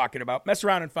know what I'm talking about. Mess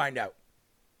around and find out.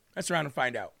 Mess around and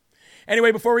find out.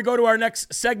 Anyway, before we go to our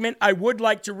next segment, I would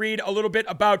like to read a little bit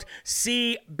about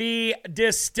CB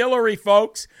Distillery,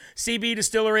 folks. CB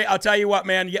Distillery, I'll tell you what,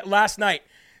 man, last night.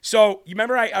 So, you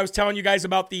remember I was telling you guys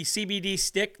about the CBD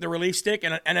stick, the relief stick,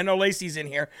 and I know Lacey's in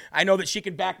here. I know that she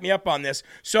could back me up on this.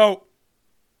 So,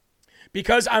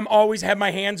 because I'm always have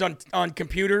my hands on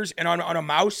computers and on a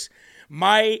mouse,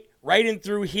 my right in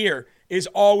through here is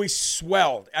always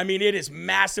swelled. I mean, it is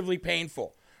massively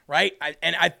painful. Right?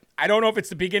 I don't know if it's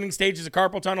the beginning stages of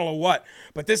carpal tunnel or what,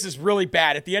 but this is really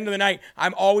bad. At the end of the night,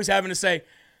 I'm always having to say,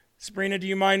 Sabrina, do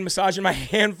you mind massaging my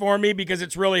hand for me because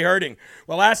it's really hurting?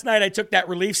 Well, last night I took that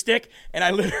relief stick and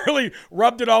I literally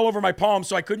rubbed it all over my palm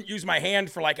so I couldn't use my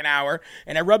hand for like an hour,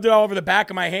 and I rubbed it all over the back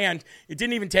of my hand. It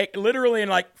didn't even take, literally in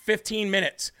like 15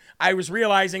 minutes, I was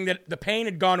realizing that the pain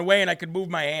had gone away and I could move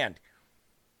my hand.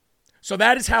 So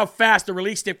that is how fast the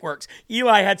relief stick works.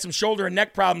 Eli had some shoulder and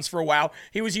neck problems for a while.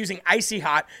 He was using Icy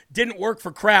Hot. Didn't work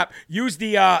for crap. Used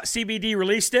the CBD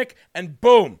relief stick, and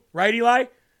boom. Right, Eli?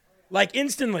 Like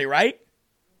instantly, right?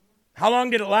 How long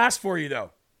did it last for you,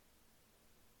 though?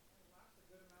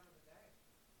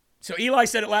 So Eli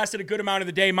said it lasted a good amount of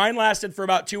the day. Mine lasted for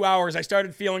about 2 hours. I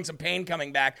started feeling some pain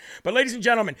coming back. But ladies and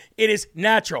gentlemen, it is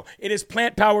natural. It is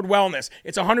plant-powered wellness.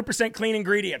 It's 100% clean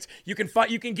ingredients. You can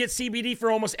get CBD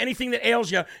for almost anything that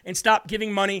ails you and stop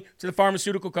giving money to the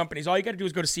pharmaceutical companies. All you got to do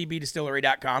is go to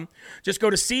cbdistillery.com. Just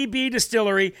go to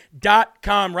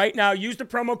cbdistillery.com right now. Use the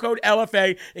promo code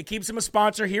LFA. It keeps them a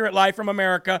sponsor here at Live from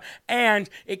America, and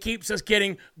it keeps us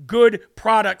getting good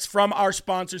products from our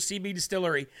sponsor,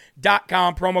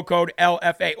 cbdistillery.com, promo code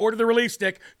LFA. Order the relief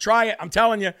stick. Try it. I'm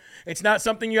telling you, it's not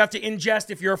something you have to ingest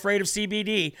if you're afraid of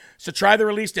CBD. So try the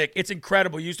relief stick. It's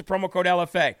incredible. Use the promo code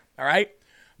LFA. All right?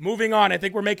 Moving on. I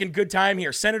think we're making good time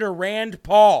here. Senator Rand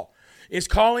Paul is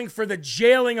calling for the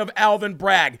jailing of Alvin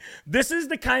Bragg. This is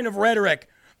the kind of rhetoric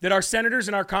that our senators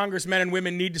and our congressmen and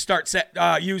women need to start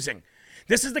using.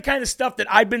 This is the kind of stuff that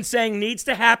I've been saying needs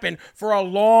to happen for a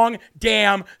long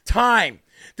damn time.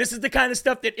 This is the kind of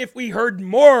stuff that if we heard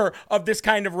more of this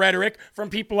kind of rhetoric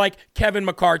from people like Kevin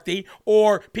McCarthy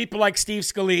or people like Steve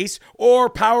Scalise or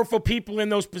powerful people in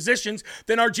those positions,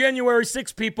 then our January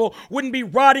 6 people wouldn't be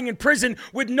rotting in prison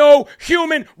with no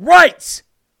human rights.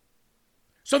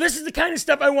 So this is the kind of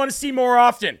stuff I want to see more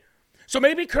often. So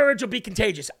maybe courage will be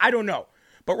contagious. I don't know.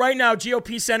 But right now,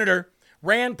 GOP Senator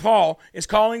Rand Paul is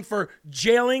calling for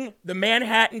jailing the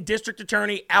Manhattan District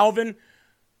Attorney Alvin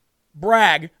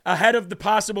Bragg ahead of the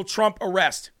possible Trump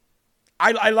arrest.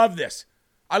 I love this.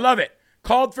 I love it.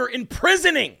 Called for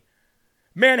imprisoning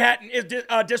Manhattan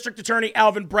District Attorney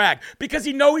Alvin Bragg because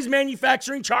he knows he's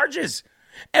manufacturing charges.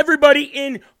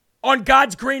 Everybody on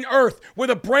God's green earth with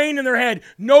a brain in their head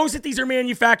knows that these are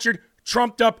manufactured,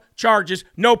 trumped up charges,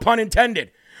 no pun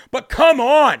intended. But come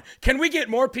on, can we get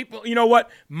more people? You know what?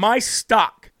 My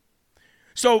stock.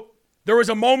 So there was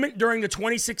a moment during the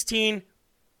 2016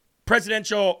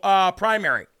 presidential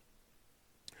primary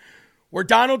where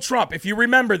Donald Trump, if you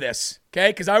remember this, okay,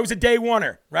 because I was a day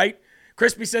oneer, right?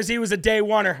 Crispy says he was a day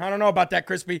oneer. I don't know about that,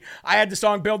 Crispy. I had the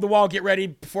song Build the Wall, Get Ready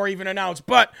before even announced,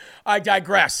 but I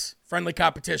digress. Friendly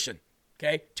competition,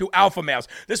 okay, to alpha males.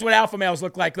 This is what alpha males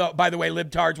look like, by the way,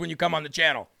 libtards, when you come on the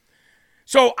channel.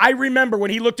 So I remember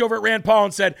when he looked over at Rand Paul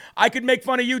and said, I could make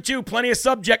fun of you too. Plenty of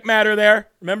subject matter there.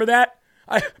 Remember that?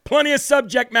 Plenty of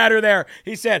subject matter there,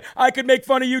 he said. I could make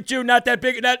fun of you too, not that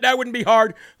big. That wouldn't be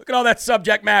hard. Look at all that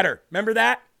subject matter. Remember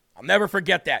that? I'll never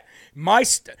forget that.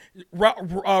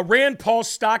 Rand Paul's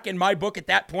stock in my book at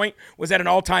that point was at an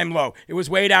all-time low. It was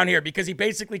way down here because he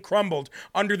basically crumbled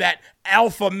under that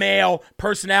alpha male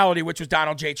personality, which was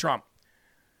Donald J. Trump.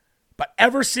 But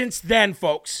ever since then,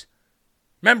 folks,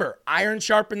 remember, iron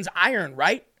sharpens iron,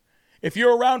 right? If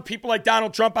you're around people like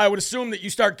Donald Trump, I would assume that you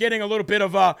start getting a little bit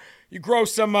of, you grow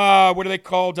some, what are they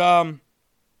called?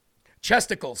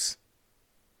 Chesticles.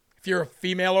 If you're a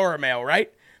female or a male,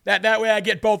 right? That way I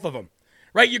get both of them,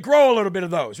 right? You grow a little bit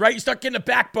of those, right? You start getting a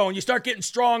backbone. You start getting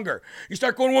stronger. You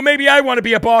start going, well, maybe I want to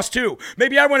be a boss too.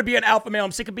 Maybe I want to be an alpha male.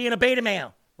 I'm sick of being a beta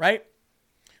male, right?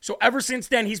 So ever since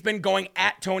then, he's been going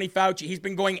at Tony Fauci. He's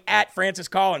been going at Francis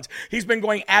Collins. He's been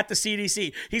going at the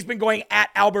CDC. He's been going at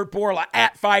Albert Bourla,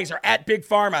 at Pfizer, at Big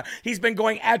Pharma. He's been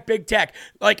going at Big Tech.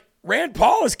 Like, Rand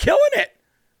Paul is killing it.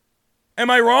 Am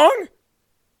I wrong?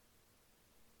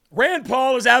 Rand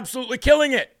Paul is absolutely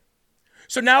killing it.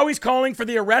 So now he's calling for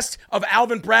the arrest of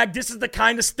Alvin Bragg. This is the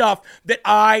kind of stuff that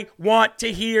I want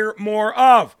to hear more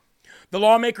of. The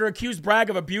lawmaker accused Bragg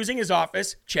of abusing his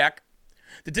office. Check.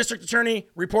 The district attorney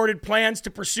reported plans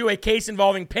to pursue a case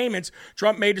involving payments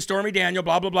Trump made to Stormy Daniels,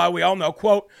 blah, blah, blah. We all know,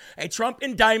 quote, a Trump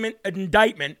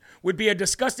indictment would be a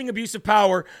disgusting abuse of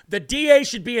power. The DA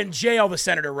should be in jail, the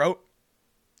senator wrote.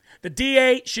 The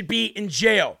DA should be in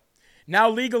jail. Now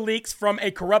legal leaks from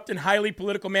a corrupt and highly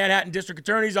political Manhattan district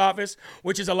attorney's office,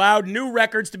 which has allowed new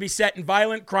records to be set in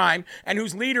violent crime and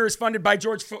whose leader is funded by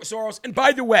George Soros. And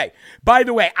by the way,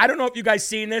 I don't know if you guys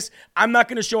seen this. I'm not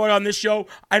going to show it on this show.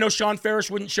 I know Sean Ferris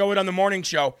wouldn't show it on the morning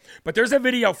show, but there's a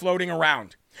video floating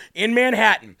around in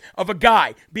Manhattan of a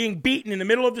guy being beaten in the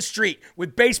middle of the street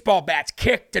with baseball bats,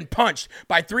 kicked and punched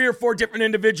by 3 or 4 different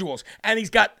individuals. And he's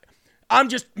got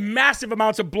just massive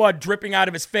amounts of blood dripping out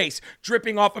of his face,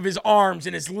 dripping off of his arms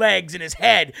and his legs and his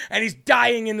head, and he's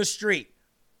dying in the street.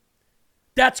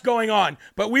 That's going on.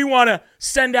 But we want to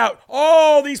send out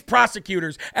all these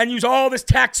prosecutors and use all this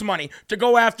tax money to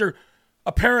go after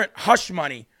apparent hush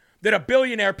money that a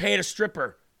billionaire paid a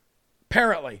stripper,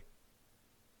 apparently.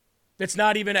 That's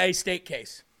not even a state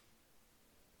case.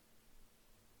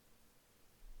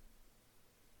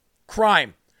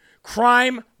 Crime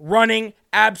running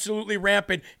absolutely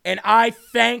rampant. And I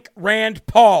thank Rand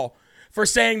Paul for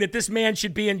saying that this man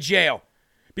should be in jail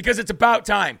because it's about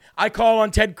time. I call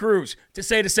on Ted Cruz to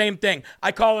say the same thing.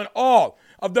 I call on all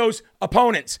of those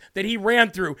opponents that he ran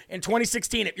through in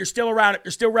 2016. If you're still around, if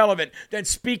you're still relevant, then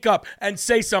speak up and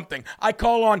say something. I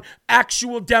call on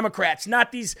actual Democrats,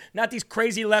 not these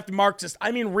crazy left Marxists.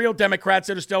 I mean real Democrats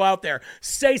that are still out there.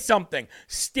 Say something.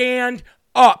 Stand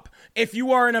up. If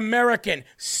you are an American,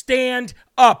 stand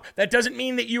up. That doesn't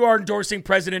mean that you are endorsing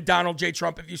President Donald J.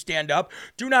 Trump if you stand up.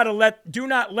 Do not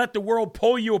let the world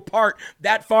pull you apart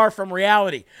that far from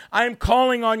reality. I am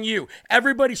calling on you.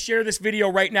 Everybody share this video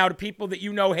right now to people that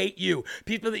you know hate you,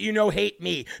 people that you know hate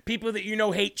me, people that you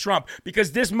know hate Trump. Because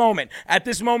at this moment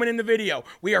in the video,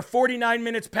 we are 49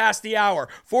 minutes past the hour,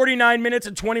 49 minutes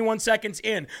and 21 seconds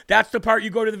in. That's the part you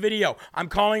go to the video. I'm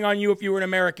calling on you if you are an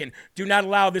American. Do not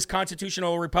allow this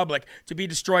constitutional republic to be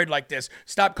destroyed like this.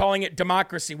 Stop calling it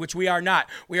democracy, which we are not.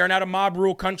 We are not a mob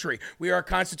rule country. We are a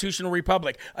constitutional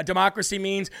republic. A democracy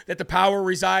means that the power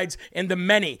resides in the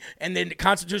many, and in the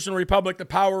constitutional republic, the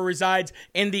power resides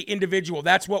in the individual.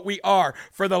 That's what we are.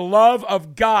 For the love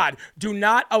of God, do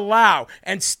not allow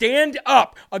and stand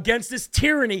up against this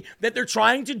tyranny that they're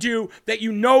trying to do that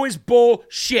you know is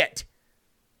bullshit.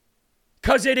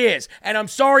 Because it is. And I'm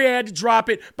sorry I had to drop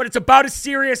it, but it's about as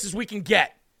serious as we can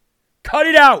get. Cut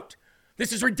it out.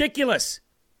 This is ridiculous.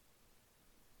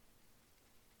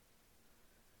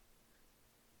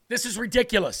 This is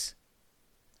ridiculous.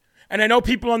 And I know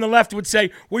people on the left would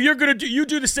say, well, you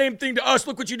do the same thing to us.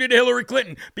 Look what you did to Hillary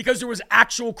Clinton. Because there was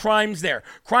actual crimes there.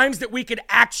 Crimes that we could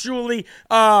actually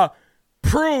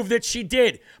prove that she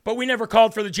did. But we never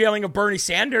called for the jailing of Bernie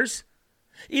Sanders.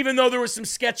 Even though there was some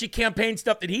sketchy campaign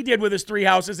stuff that he did with his 3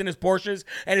 houses and his Porsches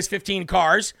and his 15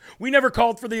 cars. We never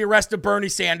called for the arrest of Bernie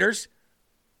Sanders.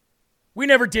 We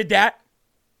never did that.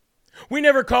 We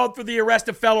never called for the arrest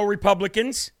of fellow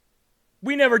Republicans.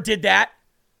 We never did that.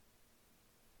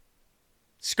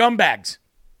 Scumbags.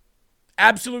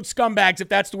 Absolute scumbags if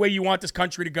that's the way you want this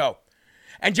country to go.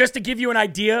 And just to give you an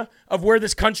idea of where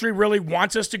this country really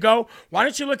wants us to go, why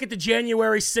don't you look at the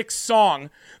January 6th song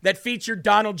that featured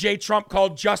Donald J. Trump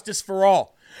called Justice for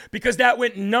All? Because that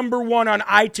went number 1 on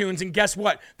iTunes, and guess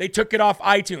what? They took it off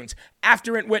iTunes.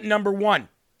 After it went number 1.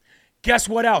 Guess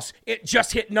what else? It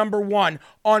just hit number 1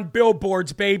 on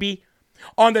Billboards, baby.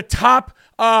 on the top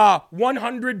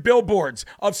 100 billboards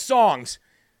of songs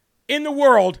in the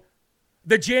world,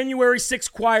 the January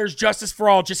 6th Choir's Justice for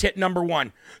All just hit number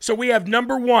 1. So we have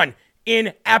number 1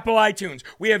 in Apple iTunes.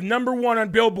 We have number 1 on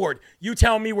Billboard. You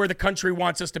tell me where the country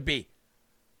wants us to be.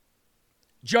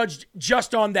 Judged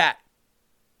just on that.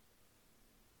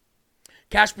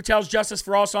 Kash Patel's Justice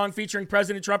for All song featuring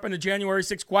President Trump and the January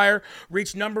 6th Choir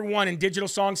reached number 1 in digital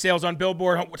song sales on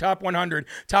Billboard Top 100,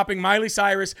 topping Miley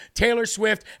Cyrus, Taylor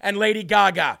Swift, and Lady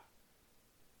Gaga.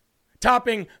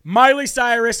 Topping Miley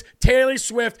Cyrus, Taylor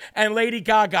Swift, and Lady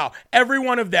Gaga. Every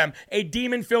one of them a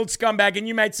demon-filled scumbag. And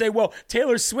you might say, well,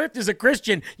 Taylor Swift is a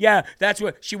Christian. Yeah, that's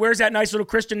what she wears, that nice little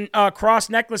Christian cross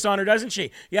necklace on her, doesn't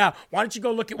she? Yeah, why don't you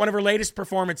go look at one of her latest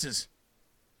performances?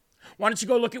 Why don't you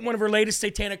go look at one of her latest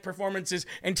satanic performances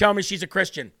and tell me she's a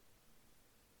Christian?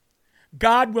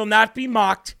 God will not be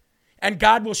mocked, and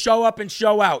God will show up and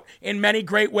show out in many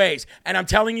great ways. And I'm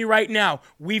telling you right now,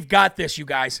 we've got this, you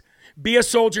guys. Be a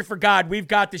soldier for God. We've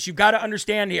got this. You've got to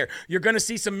understand here. You're going to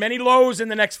see many lows in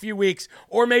the next few weeks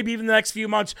or maybe even the next few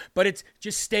months, but it's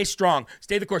just stay strong.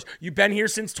 Stay the course. You've been here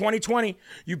since 2020.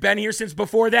 You've been here since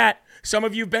before that. Some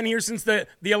of you have been here since the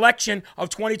election of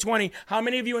 2020. How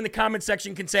many of you in the comment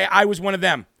section can say, I was one of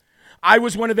them? I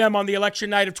was one of them on the election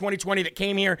night of 2020 that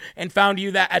came here and found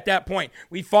you that at that point.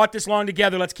 We fought this long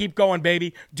together. Let's keep going,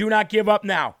 baby. Do not give up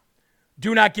now.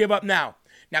 Do not give up now.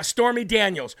 Now, Stormy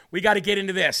Daniels, we got to get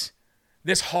into this.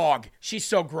 This hog, she's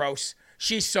so gross.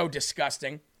 She's so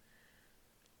disgusting.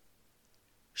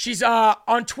 She's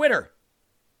on Twitter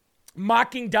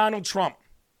mocking Donald Trump,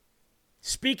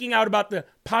 speaking out about the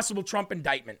possible Trump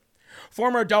indictment.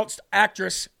 Former adult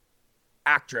actress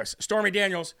Stormy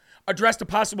Daniels addressed a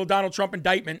possible Donald Trump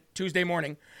indictment Tuesday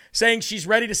morning, saying she's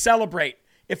ready to celebrate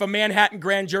if a Manhattan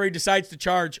grand jury decides to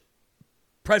charge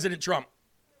President Trump.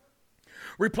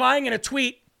 Replying in a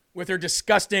tweet with her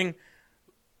disgusting,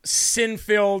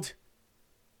 sin-filled,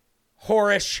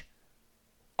 whorish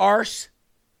arse.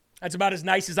 That's about as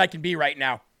nice as I can be right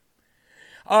now.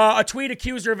 A tweet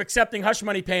accused her of accepting hush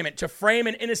money payment to frame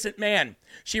an innocent man.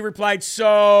 She replied,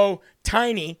 so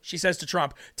Tiny, she says to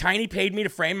Trump, Tiny paid me to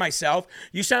frame myself.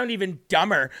 You sound even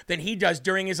dumber than he does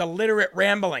during his illiterate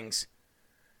ramblings,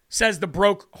 says the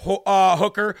broke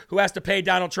hooker who has to pay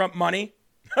Donald Trump money.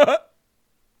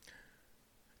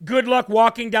 Good luck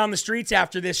walking down the streets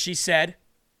after this, she said.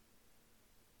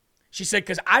 She said,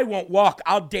 because I won't walk.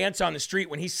 I'll dance on the street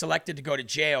when he's selected to go to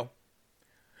jail.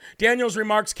 Daniels'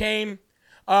 remarks come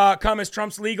as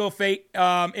Trump's legal fate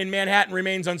in Manhattan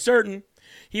remains uncertain.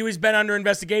 He has been under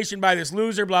investigation by this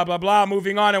loser, blah, blah, blah.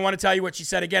 Moving on, I want to tell you what she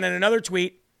said again in another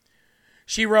tweet.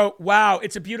 She wrote, wow,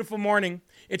 it's a beautiful morning.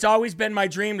 It's always been my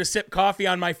dream to sip coffee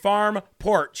on my farm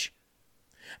porch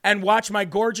and watch my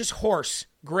gorgeous horse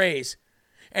graze.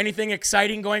 Anything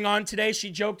exciting going on today? She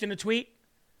joked in a tweet.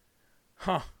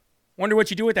 Huh. Wonder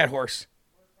what you do with that horse.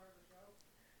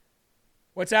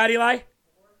 What's that, Eli?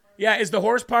 Yeah, is the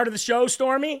horse part of the show,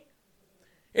 Stormy?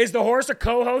 Is the horse a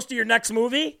co-host of your next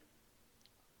movie?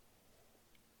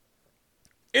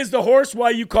 Is the horse why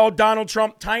you call Donald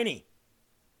Trump Tiny?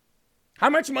 How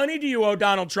much money do you owe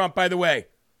Donald Trump, by the way?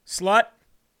 Slut?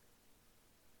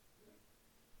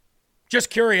 Just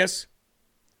curious.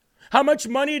 How much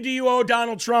money do you owe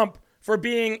Donald Trump for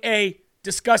being a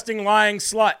disgusting, lying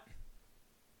slut?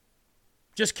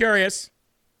 Just curious.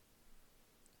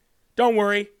 Don't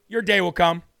worry. Your day will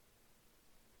come.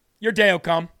 Your day will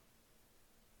come.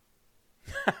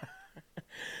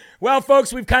 Well,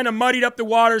 folks, we've kind of muddied up the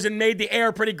waters and made the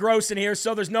air pretty gross in here,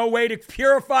 so there's no way to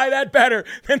purify that better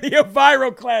than the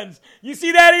viral cleanse. You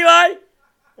see that, Eli?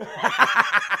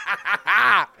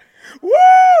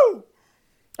 Woo!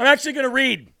 I'm actually going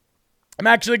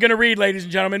to read, ladies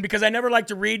and gentlemen, because I never like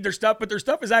to read their stuff, but their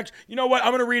stuff is actually, you know what? I'm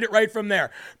going to read it right from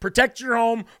there. Protect your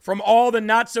home from all the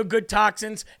not-so-good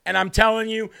toxins, and I'm telling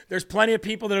you, there's plenty of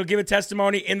people that will give a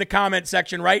testimony in the comment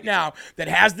section right now that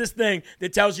has this thing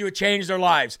that tells you it changed their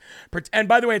lives. And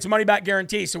by the way, it's a money-back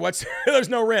guarantee, so there's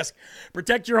no risk.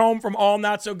 Protect your home from all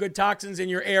not-so-good toxins in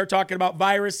your air, talking about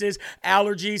viruses,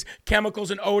 allergies, chemicals,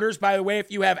 and odors. By the way,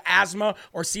 if you have asthma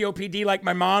or COPD like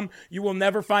my mom, you will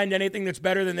never find anything that's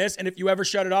better than this, and if you ever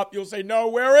shut it up, you'll say, no,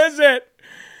 where is it?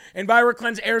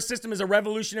 EnviroCleanse air system is a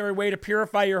revolutionary way to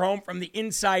purify your home from the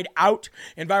inside out.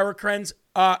 EnviroCleanse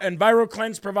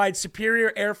EnviroCleanse provides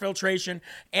superior air filtration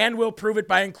and will prove it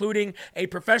by including a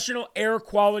professional air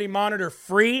quality monitor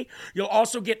free. You'll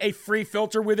also get a free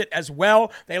filter with it as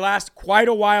well. They last quite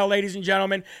a while, ladies and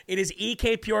gentlemen. It is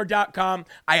ekpure.com.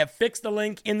 I have fixed the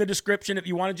link in the description if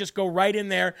you want to just go right in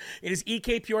there. It is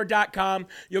ekpure.com.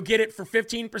 You'll get it for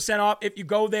 15% off if you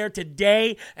go there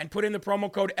today and put in the promo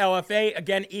code LFA.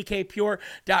 Again,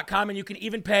 ekpure.com, and you can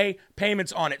even pay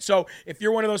payments on it. So if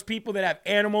you're one of those people that have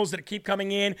animals that keep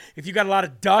coming in, if you got a lot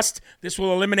of dust, this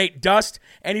will eliminate dust.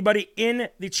 Anybody in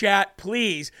the chat,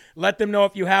 please let them know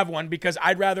if you have one, because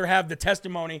I'd rather have the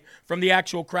testimony from the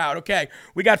actual crowd. Okay,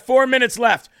 we got 4 minutes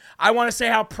left. I want to say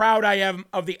how proud I am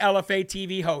of the LFA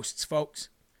TV hosts, folks.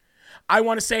 I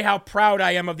want to say how proud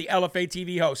I am of the LFA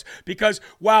TV hosts, because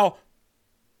while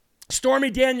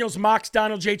Stormy Daniels mocks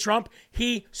Donald J. Trump,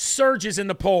 he surges in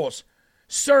the polls.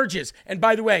 Surges. And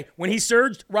by the way, when he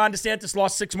surged, Ron DeSantis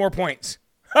lost 6 more points.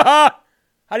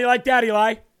 How do you like that,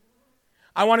 Eli?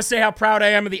 I want to say how proud I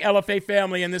am of the LFA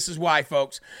family, and this is why,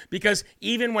 folks. Because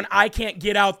even when I can't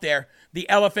get out there, the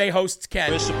LFA hosts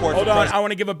can. Hold on. I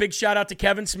want to give a big shout out to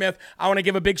Kevin Smith. I want to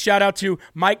give a big shout out to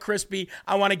Mike Crispy.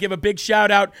 I want to give a big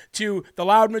shout out to the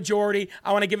Loud Majority.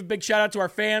 I want to give a big shout out to our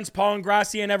fans, Paul and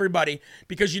Grassi and everybody.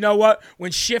 Because you know what?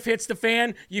 When shit hits the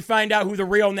fan, you find out who the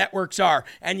real networks are.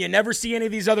 And you never see any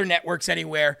of these other networks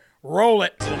anywhere. Roll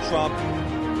it. President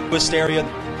Trump, West Area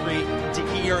 3,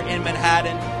 here in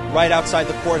Manhattan, right outside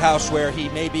the courthouse where he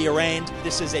may be arraigned.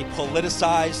 This is a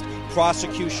politicized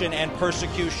prosecution and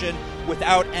persecution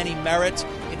without any merit.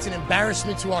 It's an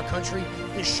embarrassment to our country.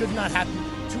 This should not happen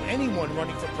to anyone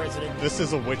running for president. This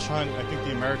is a witch hunt. I think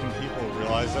the American people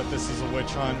realize that this is a witch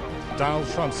hunt. Donald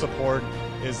Trump's support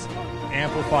is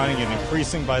amplifying and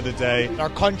increasing by the day.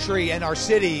 Our country and our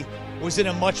city was in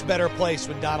a much better place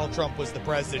when Donald Trump was the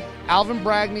president. Alvin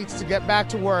Bragg needs to get back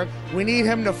to work. We need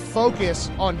him to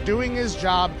focus on doing his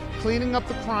job, cleaning up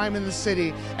the crime in the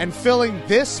city, and filling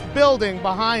this building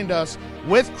behind us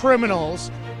with criminals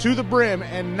to the brim,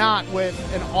 and not with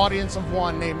an audience of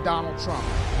one named Donald Trump.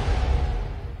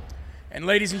 And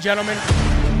ladies and gentlemen,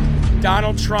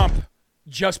 Donald Trump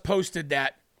just posted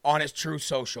that on his True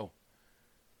Social.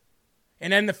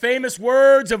 And then the famous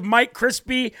words of Mike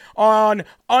Crispy on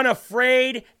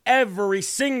Unafraid every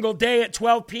single day at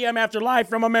 12 p.m. after Live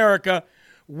from America,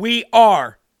 we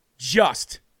are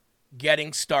just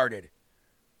getting started.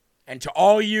 And to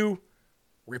all you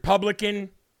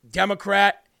Republican,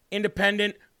 Democrat,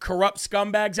 Independent, corrupt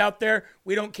scumbags out there,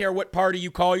 we don't care what party you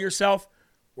call yourself,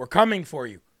 we're coming for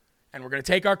you. And we're going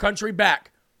to take our country back.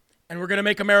 And we're going to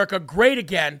make America great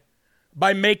again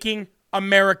by making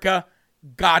America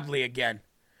godly again.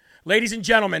 Ladies and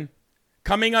gentlemen,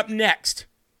 coming up next,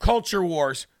 Culture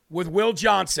Wars with Will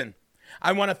Johnson.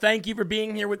 I want to thank you for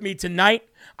being here with me tonight.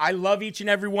 I love each and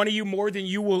every one of you more than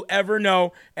you will ever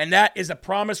know, and that is a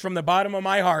promise from the bottom of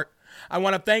my heart. I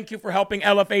want to thank you for helping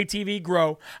LFA TV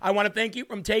grow. I want to thank you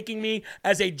for taking me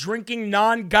as a drinking,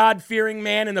 non-God-fearing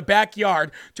man in the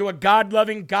backyard to a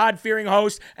God-loving, God-fearing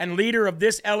host and leader of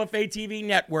this LFA TV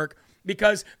network,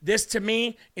 because this, to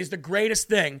me, is the greatest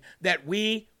thing that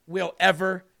we will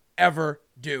ever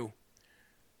do.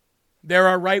 There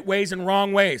are right ways and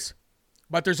wrong ways,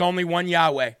 but there's only one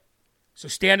Yahweh. So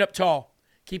stand up tall,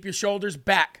 keep your shoulders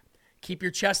back, keep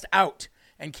your chest out,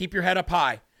 and keep your head up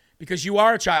high, because you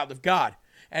are a child of God,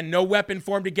 and no weapon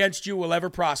formed against you will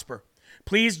ever prosper.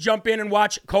 Please jump in and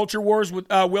watch Culture Wars with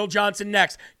Will Johnson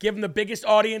next. Give him the biggest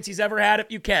audience he's ever had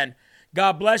if you can.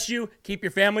 God bless you. Keep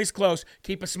your families close.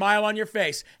 Keep a smile on your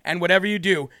face. And whatever you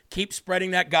do, keep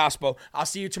spreading that gospel. I'll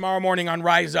see you tomorrow morning on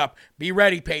Rise Up. Be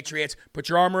ready, Patriots. Put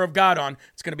your armor of God on.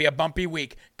 It's going to be a bumpy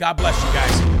week. God bless you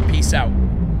guys. Peace out.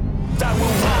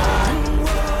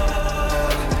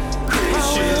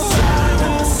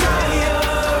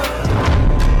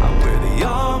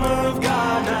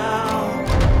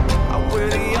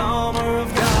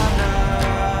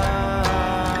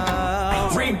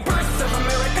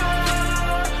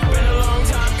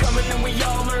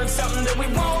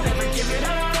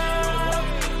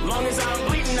 Long as I'm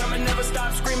bleeding, I'ma never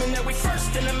stop screaming that we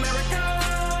first in America.